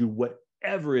ability to do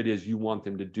whatever it is you want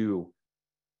them to do.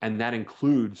 And that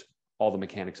includes all the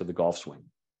mechanics of the golf swing.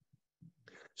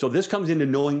 So this comes into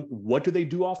knowing, what do they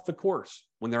do off the course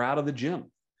when they're out of the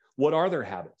gym? What are their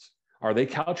habits? Are they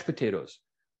couch potatoes?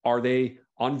 Are they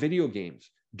on video games?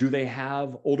 Do they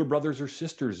have older brothers or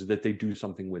sisters that they do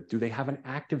something with? Do they have an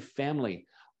active family?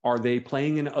 Are they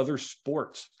playing in other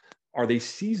sports? Are they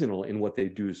seasonal in what they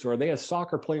do? So are they a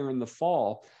soccer player in the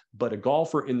fall, but a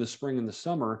golfer in the spring and the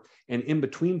summer, and in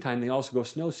between time, they also go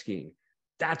snow skiing?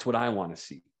 That's what I want to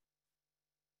see.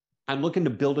 I'm looking to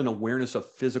build an awareness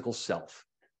of physical self.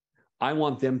 I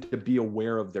want them to be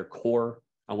aware of their core.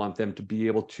 I want them to be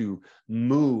able to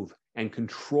move and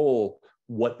control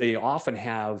what they often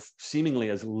have seemingly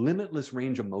as limitless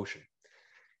range of motion.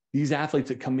 These athletes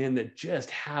that come in that just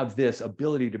have this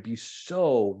ability to be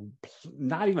so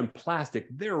not even plastic,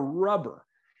 they're rubber,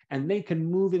 and they can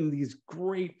move in these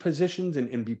great positions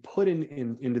and be put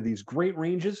into these great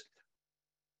ranges,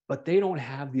 but they don't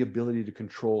have the ability to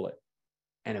control it.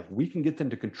 And if we can get them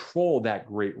to control that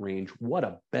great range, what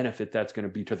a benefit that's going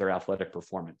to be to their athletic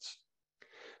performance.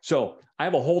 So I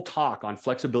have a whole talk on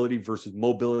flexibility versus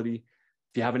mobility.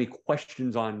 If you have any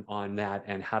questions on that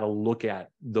and how to look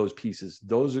at those pieces,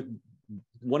 those are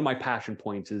one of my passion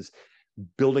points, is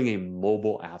building a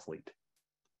mobile athlete.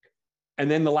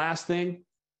 And then the last thing,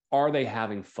 are they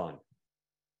having fun?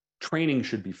 Training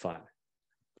should be fun.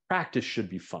 Practice should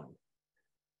be fun.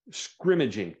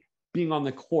 Scrimmaging, being on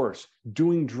the course,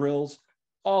 doing drills,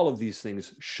 all of these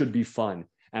things should be fun.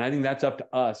 And I think that's up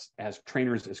to us as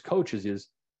trainers, as coaches, is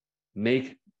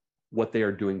make what they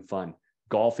are doing fun.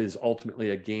 Golf is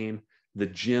ultimately a game. The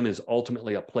gym is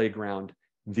ultimately a playground.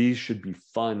 These should be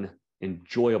fun,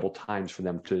 enjoyable times for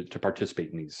them to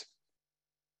participate in these.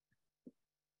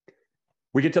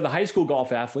 We get to the high school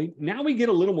golf athlete. Now we get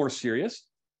a little more serious.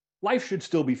 Life should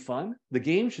still be fun. The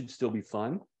game should still be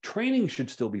fun. Training should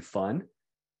still be fun.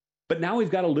 But now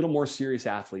we've got a little more serious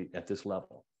athlete at this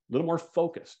level, a little more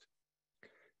focused.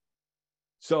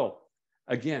 So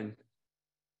again,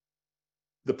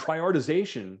 the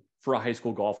prioritization for a high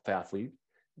school golf athlete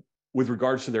with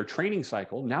regards to their training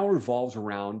cycle now revolves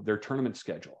around their tournament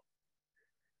schedule.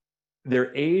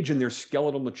 Their age and their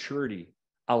skeletal maturity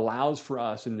allows for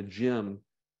us in the gym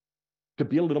to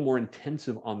be a little more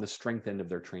intensive on the strength end of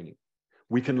their training.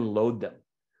 We can load them.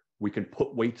 We can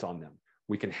put weights on them.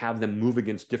 We can have them move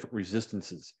against different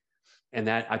resistances. And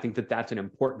that, I think that that's an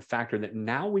important factor, that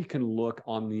now we can look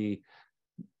on the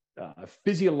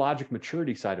physiologic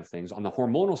maturity side of things, on the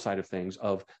hormonal side of things,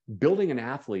 of building an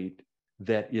athlete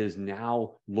that is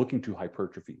now looking to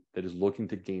hypertrophy, that is looking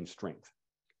to gain strength.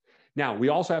 Now, we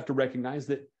also have to recognize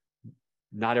that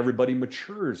not everybody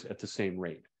matures at the same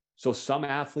rate. So some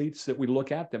athletes that we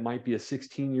look at that might be a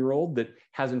 16-year-old that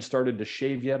hasn't started to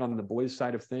shave yet on the boys'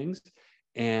 side of things,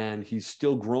 and he's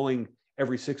still growing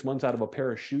every 6 months out of a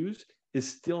pair of shoes, is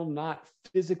still not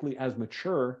physically as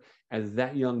mature as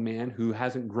that young man who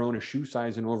hasn't grown a shoe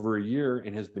size in over a year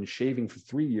and has been shaving for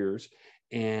 3 years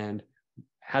and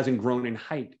hasn't grown in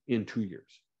height in 2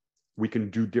 years. We can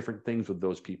do different things with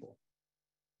those people.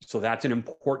 So that's an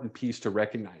important piece to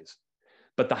recognize.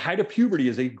 But the height of puberty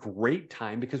is a great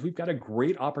time because we've got a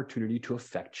great opportunity to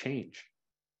affect change.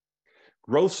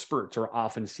 Growth spurts are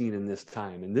often seen in this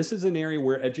time. And this is an area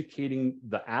where educating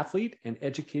the athlete and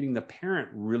educating the parent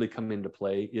really come into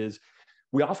play. Is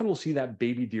we often will see that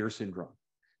baby deer syndrome,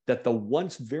 that the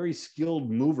once very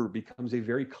skilled mover becomes a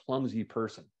very clumsy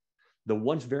person. The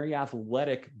once very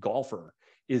athletic golfer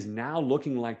is now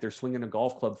looking like they're swinging a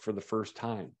golf club for the first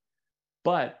time.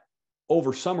 But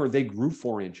over summer, they grew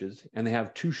 4 inches and they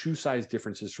have 2 shoe size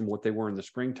differences from what they were in the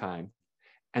springtime.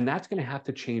 And that's going to have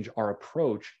to change our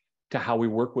approach to how we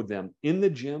work with them in the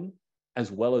gym,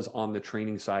 as well as on the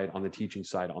training side, on the teaching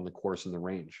side, on the course and the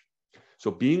range.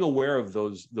 So being aware of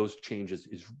those changes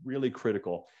is really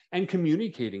critical, and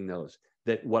communicating those,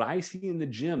 that what I see in the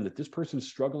gym, that this person's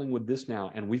struggling with this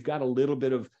now, and we've got a little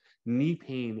bit of knee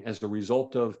pain as a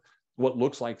result of what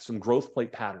looks like some growth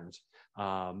plate patterns.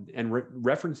 And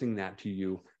referencing that to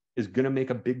you is going to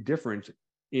make a big difference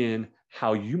in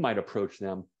how you might approach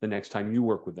them the next time you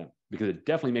work with them, because it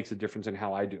definitely makes a difference in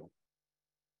how I do.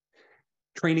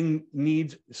 Training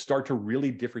needs start to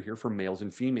really differ here for males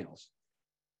and females.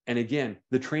 And again,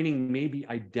 the training may be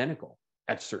identical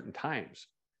at certain times,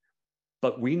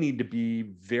 but we need to be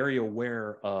very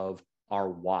aware of our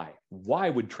why. Why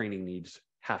would training needs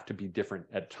have to be different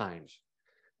at times?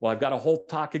 Well, I've got a whole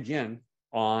talk again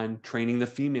on training the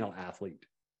female athlete.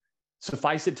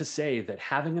 Suffice it to say that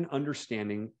having an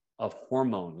understanding of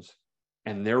hormones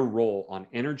and their role on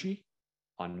energy,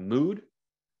 on mood,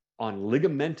 on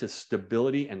ligamentous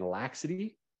stability and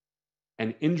laxity,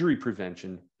 and injury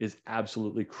prevention is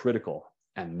absolutely critical.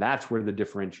 And that's where the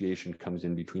differentiation comes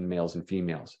in between males and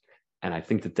females. And I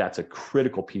think that that's a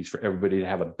critical piece for everybody to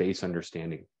have a base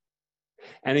understanding.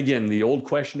 And again, the old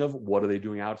question of what are they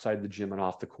doing outside the gym and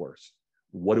off the course?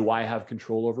 What do I have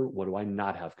control over? What do I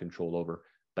not have control over?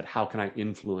 But how can I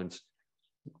influence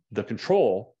the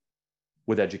control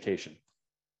with education?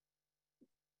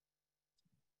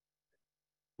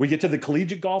 We get to the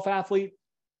collegiate golf athlete.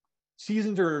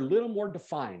 Seasons are a little more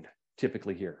defined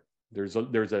typically here. There's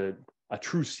a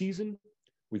true season.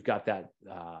 We've got that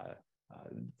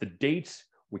the dates.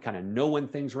 We kind of know when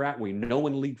things are at. We know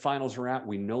when league finals are at.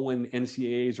 We know when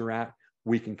NCAAs are at.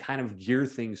 We can kind of gear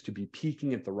things to be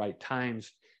peaking at the right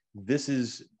times. This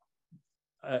is,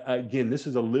 again, this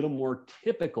is a little more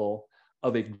typical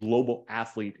of a global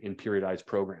athlete in periodized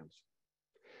programs.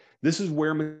 This is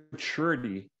where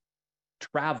maturity,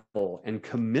 travel, and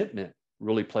commitment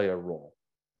really play a role.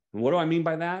 And what do I mean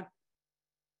by that?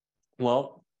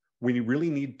 Well, we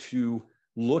really need to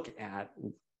look at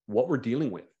what we're dealing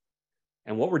with.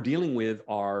 And what we're dealing with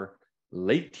are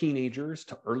late teenagers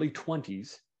to early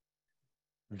 20s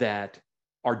that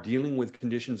are dealing with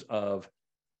conditions of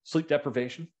sleep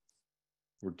deprivation.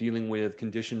 We're dealing with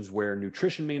conditions where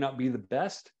nutrition may not be the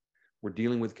best. We're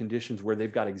dealing with conditions where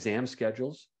they've got exam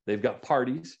schedules, they've got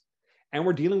parties, and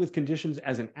we're dealing with conditions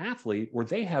as an athlete where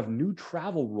they have new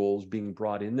travel rules being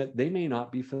brought in that they may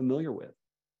not be familiar with.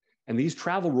 And these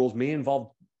travel rules may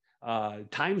involve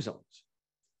time zones.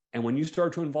 And when you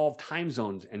start to involve time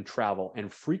zones and travel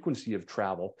and frequency of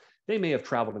travel, they may have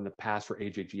traveled in the past for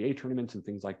AJGA tournaments and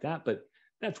things like that, but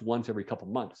that's once every couple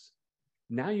months.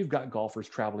 Now you've got golfers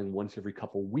traveling once every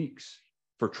couple weeks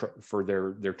for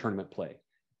their tournament play.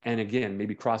 And again,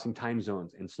 maybe crossing time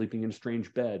zones and sleeping in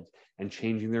strange beds and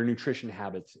changing their nutrition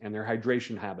habits and their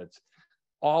hydration habits.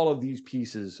 All of these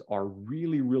pieces are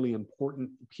really, really important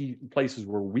places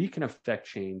where we can affect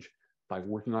change by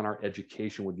working on our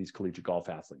education with these collegiate golf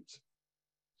athletes.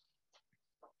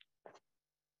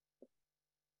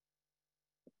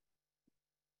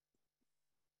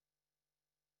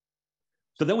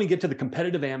 So then we get to the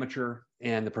competitive amateur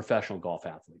and the professional golf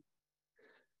athlete.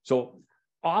 So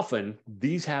often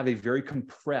these have a very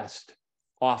compressed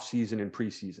off-season and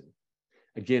preseason.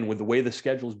 Again, with the way the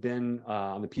schedule's been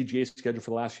on the PGA schedule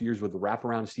for the last few years with the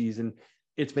wraparound season,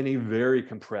 it's been a very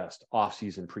compressed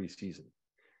off-season, preseason.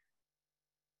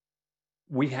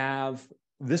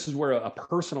 This is where a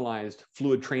personalized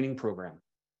fluid training program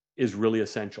is really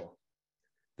essential.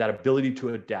 That ability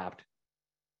to adapt,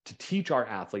 to teach our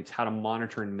athletes how to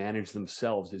monitor and manage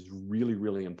themselves is really,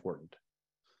 really important.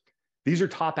 These are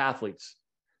top athletes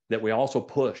that we also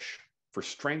push for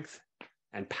strength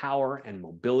and power and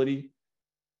mobility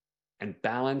and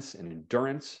balance and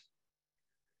endurance.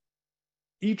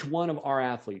 Each one of our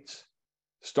athletes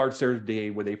starts their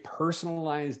day with a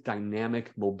personalized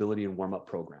dynamic mobility and warm-up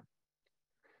program.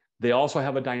 They also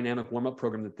have a dynamic warm-up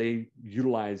program that they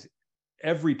utilize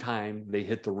every time they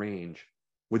hit the range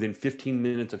within 15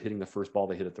 minutes of hitting the first ball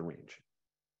they hit at the range.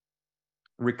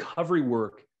 Recovery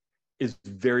work is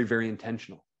very, very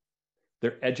intentional.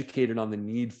 They're educated on the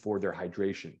need for their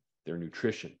hydration, their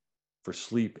nutrition, for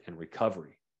sleep and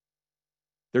recovery.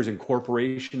 There's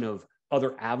incorporation of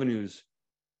other avenues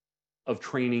of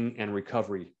training and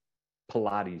recovery,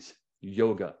 Pilates,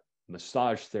 yoga,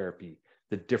 massage therapy,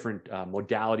 the different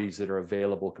modalities that are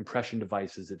available, compression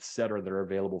devices, et cetera, that are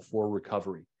available for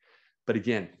recovery. But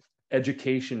again,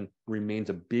 education remains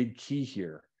a big key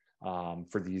here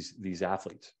for these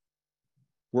athletes.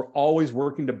 We're always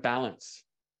working to balance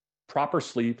proper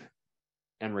sleep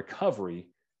and recovery,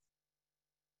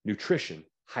 nutrition,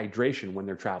 hydration when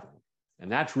they're traveling.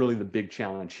 And that's really the big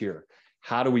challenge here.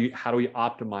 How do we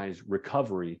optimize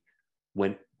recovery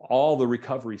when all the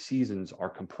recovery seasons are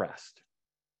compressed?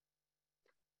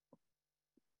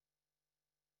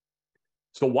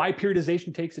 So why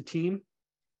periodization takes a team?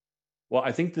 Well,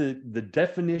 I think the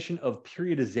definition of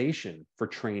periodization for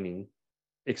training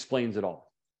explains it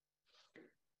all.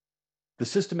 The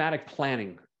systematic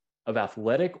planning of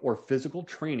athletic or physical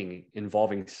training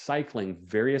involving cycling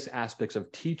various aspects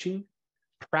of teaching,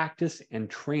 practice, and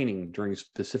training during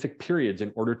specific periods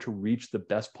in order to reach the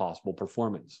best possible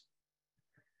performance.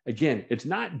 Again, it's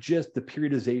not just the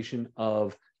periodization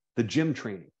of the gym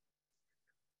training.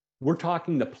 We're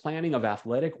talking the planning of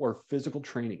athletic or physical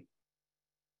training,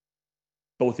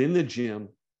 both in the gym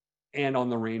and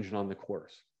on the range and on the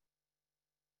course.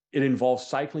 It involves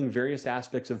cycling various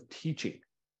aspects of teaching,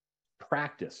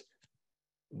 practice.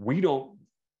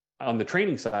 On the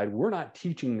training side, we're not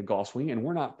teaching the golf swing and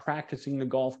we're not practicing the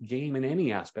golf game in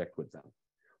any aspect with them.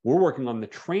 We're working on the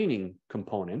training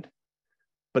component,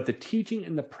 but the teaching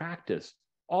and the practice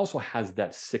also has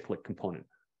that cyclic component.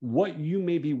 What you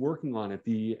may be working on at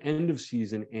the end of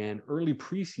season and early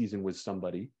preseason with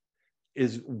somebody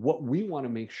is what we want to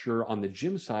make sure on the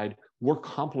gym side we're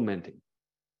complementing.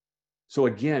 So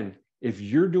again, if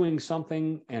you're doing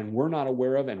something and we're not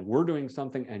aware of, and we're doing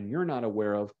something and you're not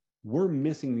aware of, we're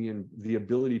missing the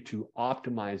ability to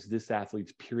optimize this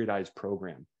athlete's periodized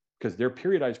program, because their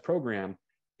periodized program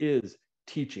is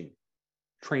teaching,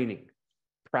 training,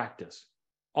 practice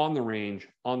on the range,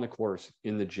 on the course,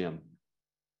 in the gym.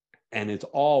 And it's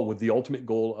all with the ultimate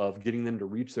goal of getting them to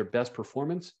reach their best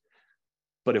performance.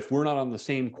 But if we're not on the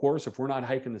same course, if we're not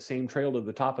hiking the same trail to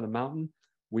the top of the mountain,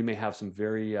 we may have some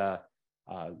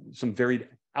some varied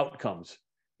outcomes.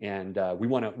 And we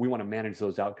want to manage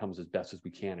those outcomes as best as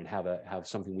we can and have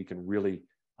something we can really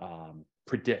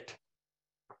predict.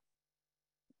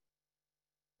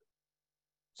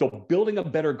 So building a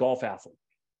better golf athlete.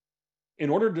 In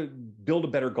order to build a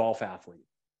better golf athlete,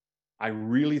 I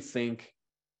really think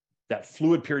that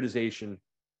fluid periodization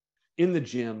in the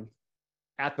gym,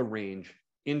 at the range,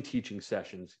 in teaching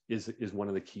sessions is one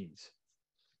of the keys.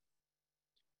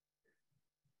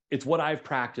 It's what I've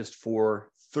practiced for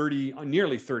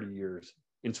nearly 30 years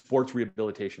in sports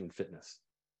rehabilitation and fitness.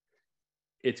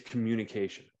 It's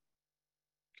communication.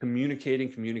 Communicating.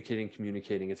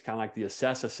 It's kind of like the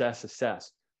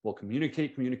assess. Well,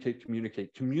 communicate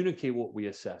what we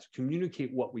assess,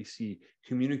 communicate what we see,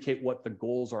 communicate what the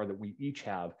goals are that we each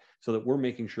have so that we're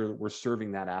making sure that we're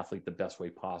serving that athlete the best way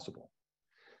possible.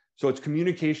 So it's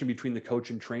communication between the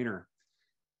coach and trainer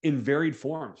in varied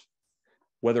forms,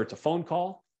 whether it's a phone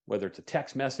call, whether it's a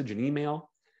text message, an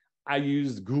email. I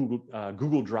use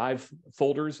Google Drive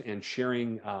folders and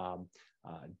sharing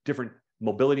different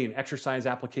mobility and exercise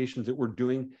applications that we're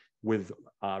doing with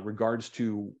regards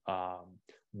to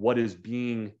what is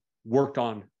being worked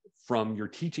on from your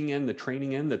teaching end, the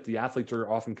training end, that the athletes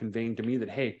are often conveying to me that,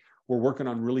 hey, we're working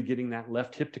on really getting that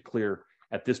left hip to clear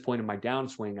at this point in my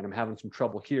downswing, and I'm having some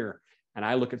trouble here. And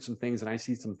I look at some things and I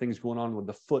see some things going on with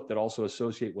the foot that also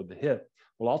associate with the hip.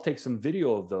 Well, I'll take some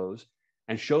video of those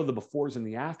and show the befores and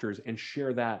the afters and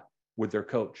share that with their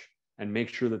coach and make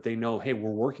sure that they know, hey,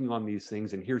 we're working on these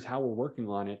things and here's how we're working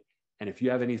on it. And if you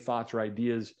have any thoughts or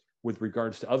ideas with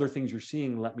regards to other things you're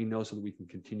seeing, let me know so that we can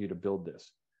continue to build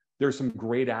this. There's some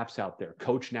great apps out there.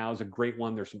 Coach Now is a great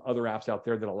one. There's some other apps out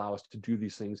there that allow us to do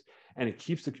these things. And it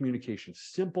keeps the communication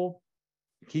simple,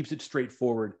 it keeps it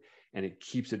straightforward, and it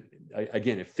keeps it,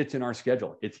 again, it fits in our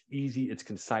schedule. It's easy, it's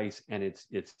concise, and it's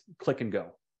click and go.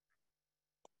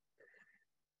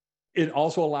 It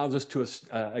also allows us to,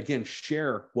 again,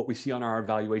 share what we see on our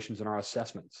evaluations and our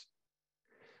assessments.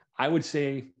 I would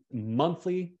say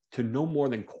monthly to no more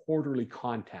than quarterly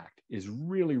contact is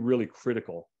really, really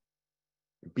critical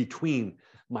between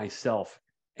myself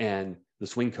and the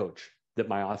swing coach that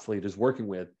my athlete is working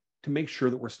with to make sure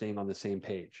that we're staying on the same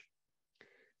page.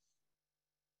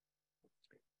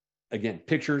 Again,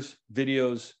 pictures,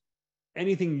 videos,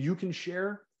 anything you can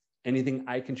share, anything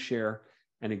I can share.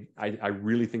 And I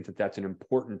really think that that's an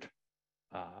important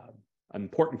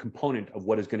component of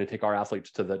what is going to take our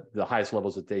athletes to the highest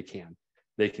levels that they can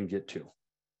get to.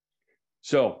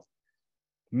 So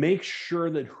make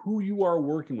sure that who you are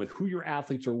working with, who your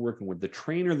athletes are working with, the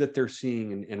trainer that they're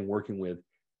seeing and working with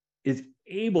is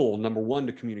able, number one,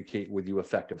 to communicate with you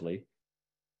effectively,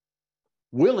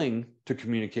 willing to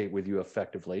communicate with you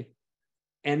effectively,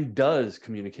 and does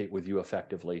communicate with you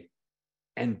effectively,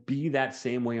 and be that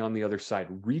same way on the other side.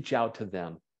 Reach out to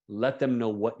them, let them know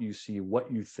what you see,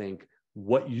 what you think,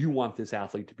 what you want this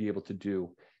athlete to be able to do,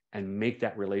 and make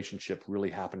that relationship really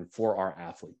happen for our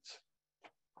athletes.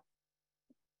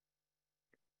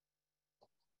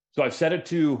 So I've said it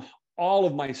to all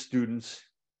of my students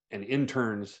and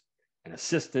interns and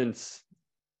assistants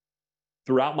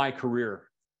throughout my career: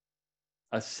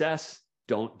 assess,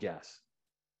 don't guess.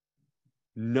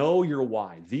 Know your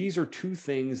why. These are two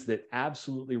things that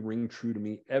absolutely ring true to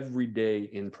me every day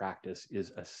in practice: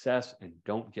 is assess and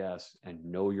don't guess, and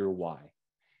know your why.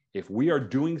 If we are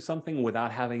doing something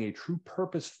without having a true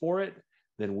purpose for it,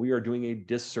 then we are doing a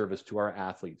disservice to our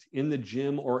athletes in the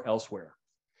gym or elsewhere.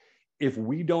 If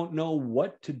we don't know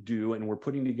what to do and we're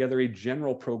putting together a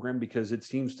general program because it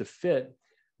seems to fit,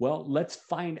 well, let's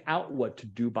find out what to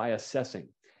do by assessing.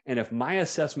 And if my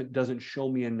assessment doesn't show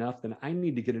me enough, then I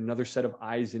need to get another set of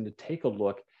eyes in to take a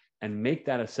look and make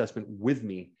that assessment with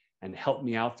me and help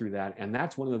me out through that. And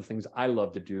that's one of the things I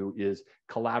love to do, is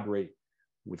collaborate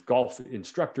with golf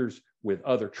instructors, with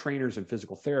other trainers and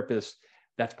physical therapists.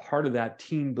 That's part of that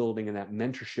team building and that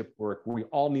mentorship work. We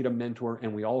all need a mentor,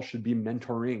 and we all should be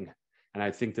mentoring. And I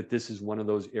think that this is one of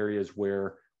those areas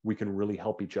where we can really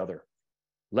help each other.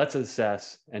 Let's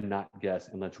assess and not guess,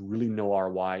 and let's really know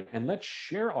our why, and let's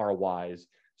share our whys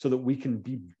so that we can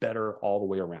be better all the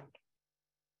way around.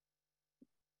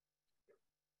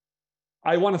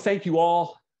 I want to thank you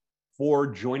all for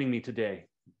joining me today.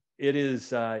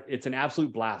 It's an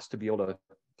absolute blast to be able to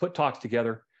put talks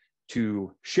together,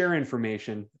 to share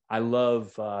information. I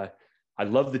love I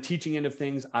love the teaching end of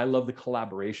things. I love the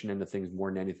collaboration end of things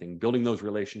more than anything. Building those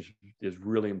relationships is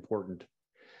really important.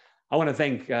 I want to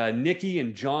thank Nikki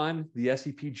and John, the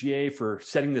SCPGA, for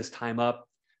setting this time up,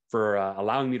 for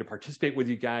allowing me to participate with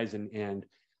you guys. And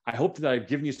I hope that I've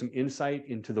given you some insight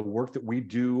into the work that we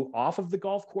do off of the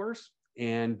golf course.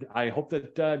 And I hope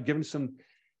that I've given some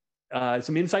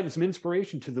insight and some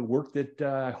inspiration to the work that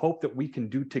I hope that we can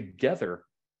do together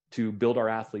to build our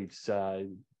athletes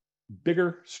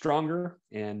bigger, stronger,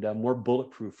 and more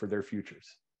bulletproof for their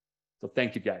futures. So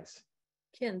thank you, guys.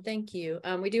 Ken, thank you.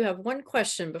 We do have one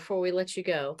question before we let you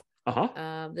go.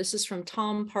 This is from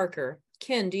Tom Parker.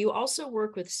 Ken, do you also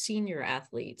work with senior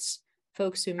athletes,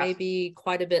 folks who may be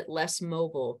quite a bit less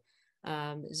mobile?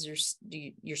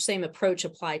 Your same approach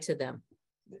apply to them?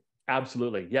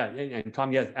 Absolutely. Yeah. And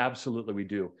Tom, yes, absolutely we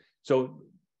do. So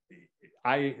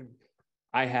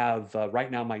I have right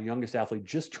now, my youngest athlete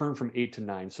just turned from 8 to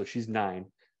 9. So she's 9.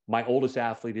 My oldest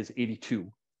athlete is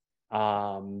 82.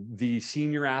 The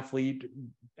senior athlete,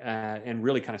 and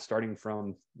really kind of starting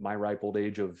from my ripe old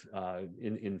age of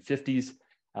in 50s,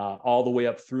 all the way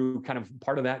up through, kind of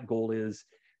part of that goal is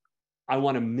I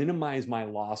want to minimize my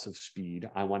loss of speed.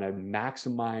 I want to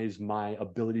maximize my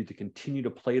ability to continue to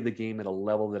play the game at a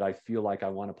level that I feel like I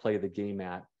want to play the game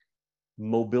at.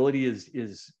 Mobility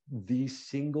is the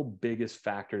single biggest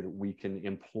factor that we can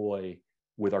employ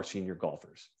with our senior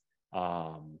golfers.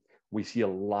 We see a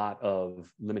lot of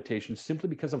limitations simply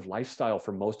because of lifestyle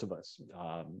for most of us.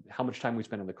 How much time we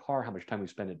spend in the car, how much time we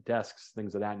spend at desks,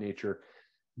 things of that nature.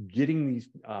 Getting these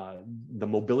the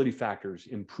mobility factors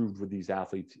improved with these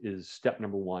athletes is step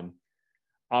number one.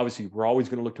 Obviously, we're always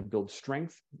going to look to build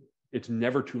strength. It's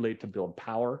never too late to build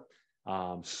power.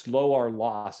 Slow our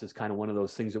loss is kind of one of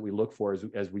those things that we look for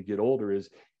as we get older. Is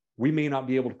we may not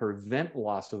be able to prevent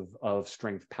loss of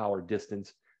strength, power,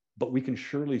 distance, but we can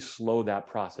surely slow that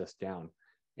process down.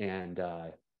 And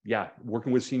yeah,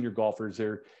 working with senior golfers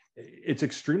there, it's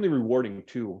extremely rewarding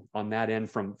too on that end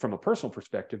from a personal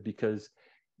perspective, because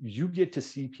you get to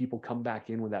see people come back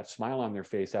in with that smile on their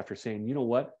face after saying, you know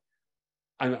what,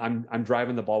 I'm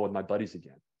driving the ball with my buddies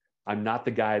again. I'm not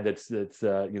the guy that's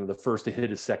the first to hit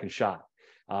his second shot.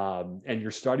 And you're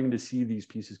starting to see these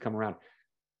pieces come around.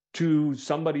 To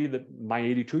somebody that my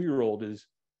 82-year-old is,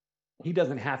 he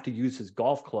doesn't have to use his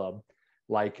golf club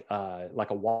like a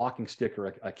walking stick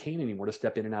or a cane anymore to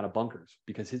step in and out of bunkers,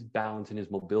 because his balance and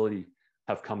his mobility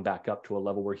have come back up to a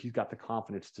level where he's got the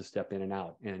confidence to step in and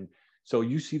out. And so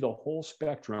you see the whole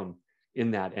spectrum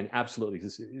in that. And absolutely,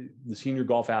 the senior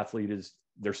golf athlete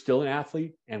they're still an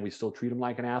athlete, and we still treat them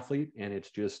like an athlete. And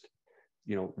it's just,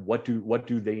 what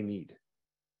do they need?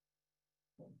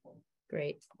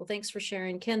 Great. Well, thanks for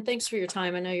sharing. Ken, thanks for your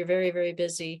time. I know you're very, very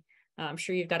busy. I'm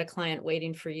sure you've got a client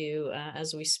waiting for you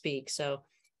as we speak. So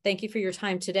thank you for your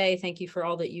time today. Thank you for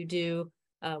all that you do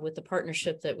with the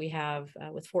partnership that we have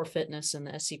with 4Fitness and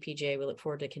the SCPGA. We look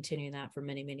forward to continuing that for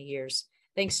many, many years.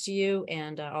 Thanks to you,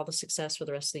 and all the success for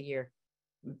the rest of the year.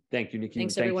 Thank you, Nikki.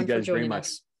 Thanks everyone for joining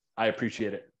us. I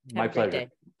appreciate it. My pleasure.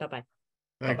 Bye-bye.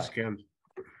 Thanks, Ken.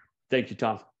 Thank you,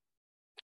 Tom.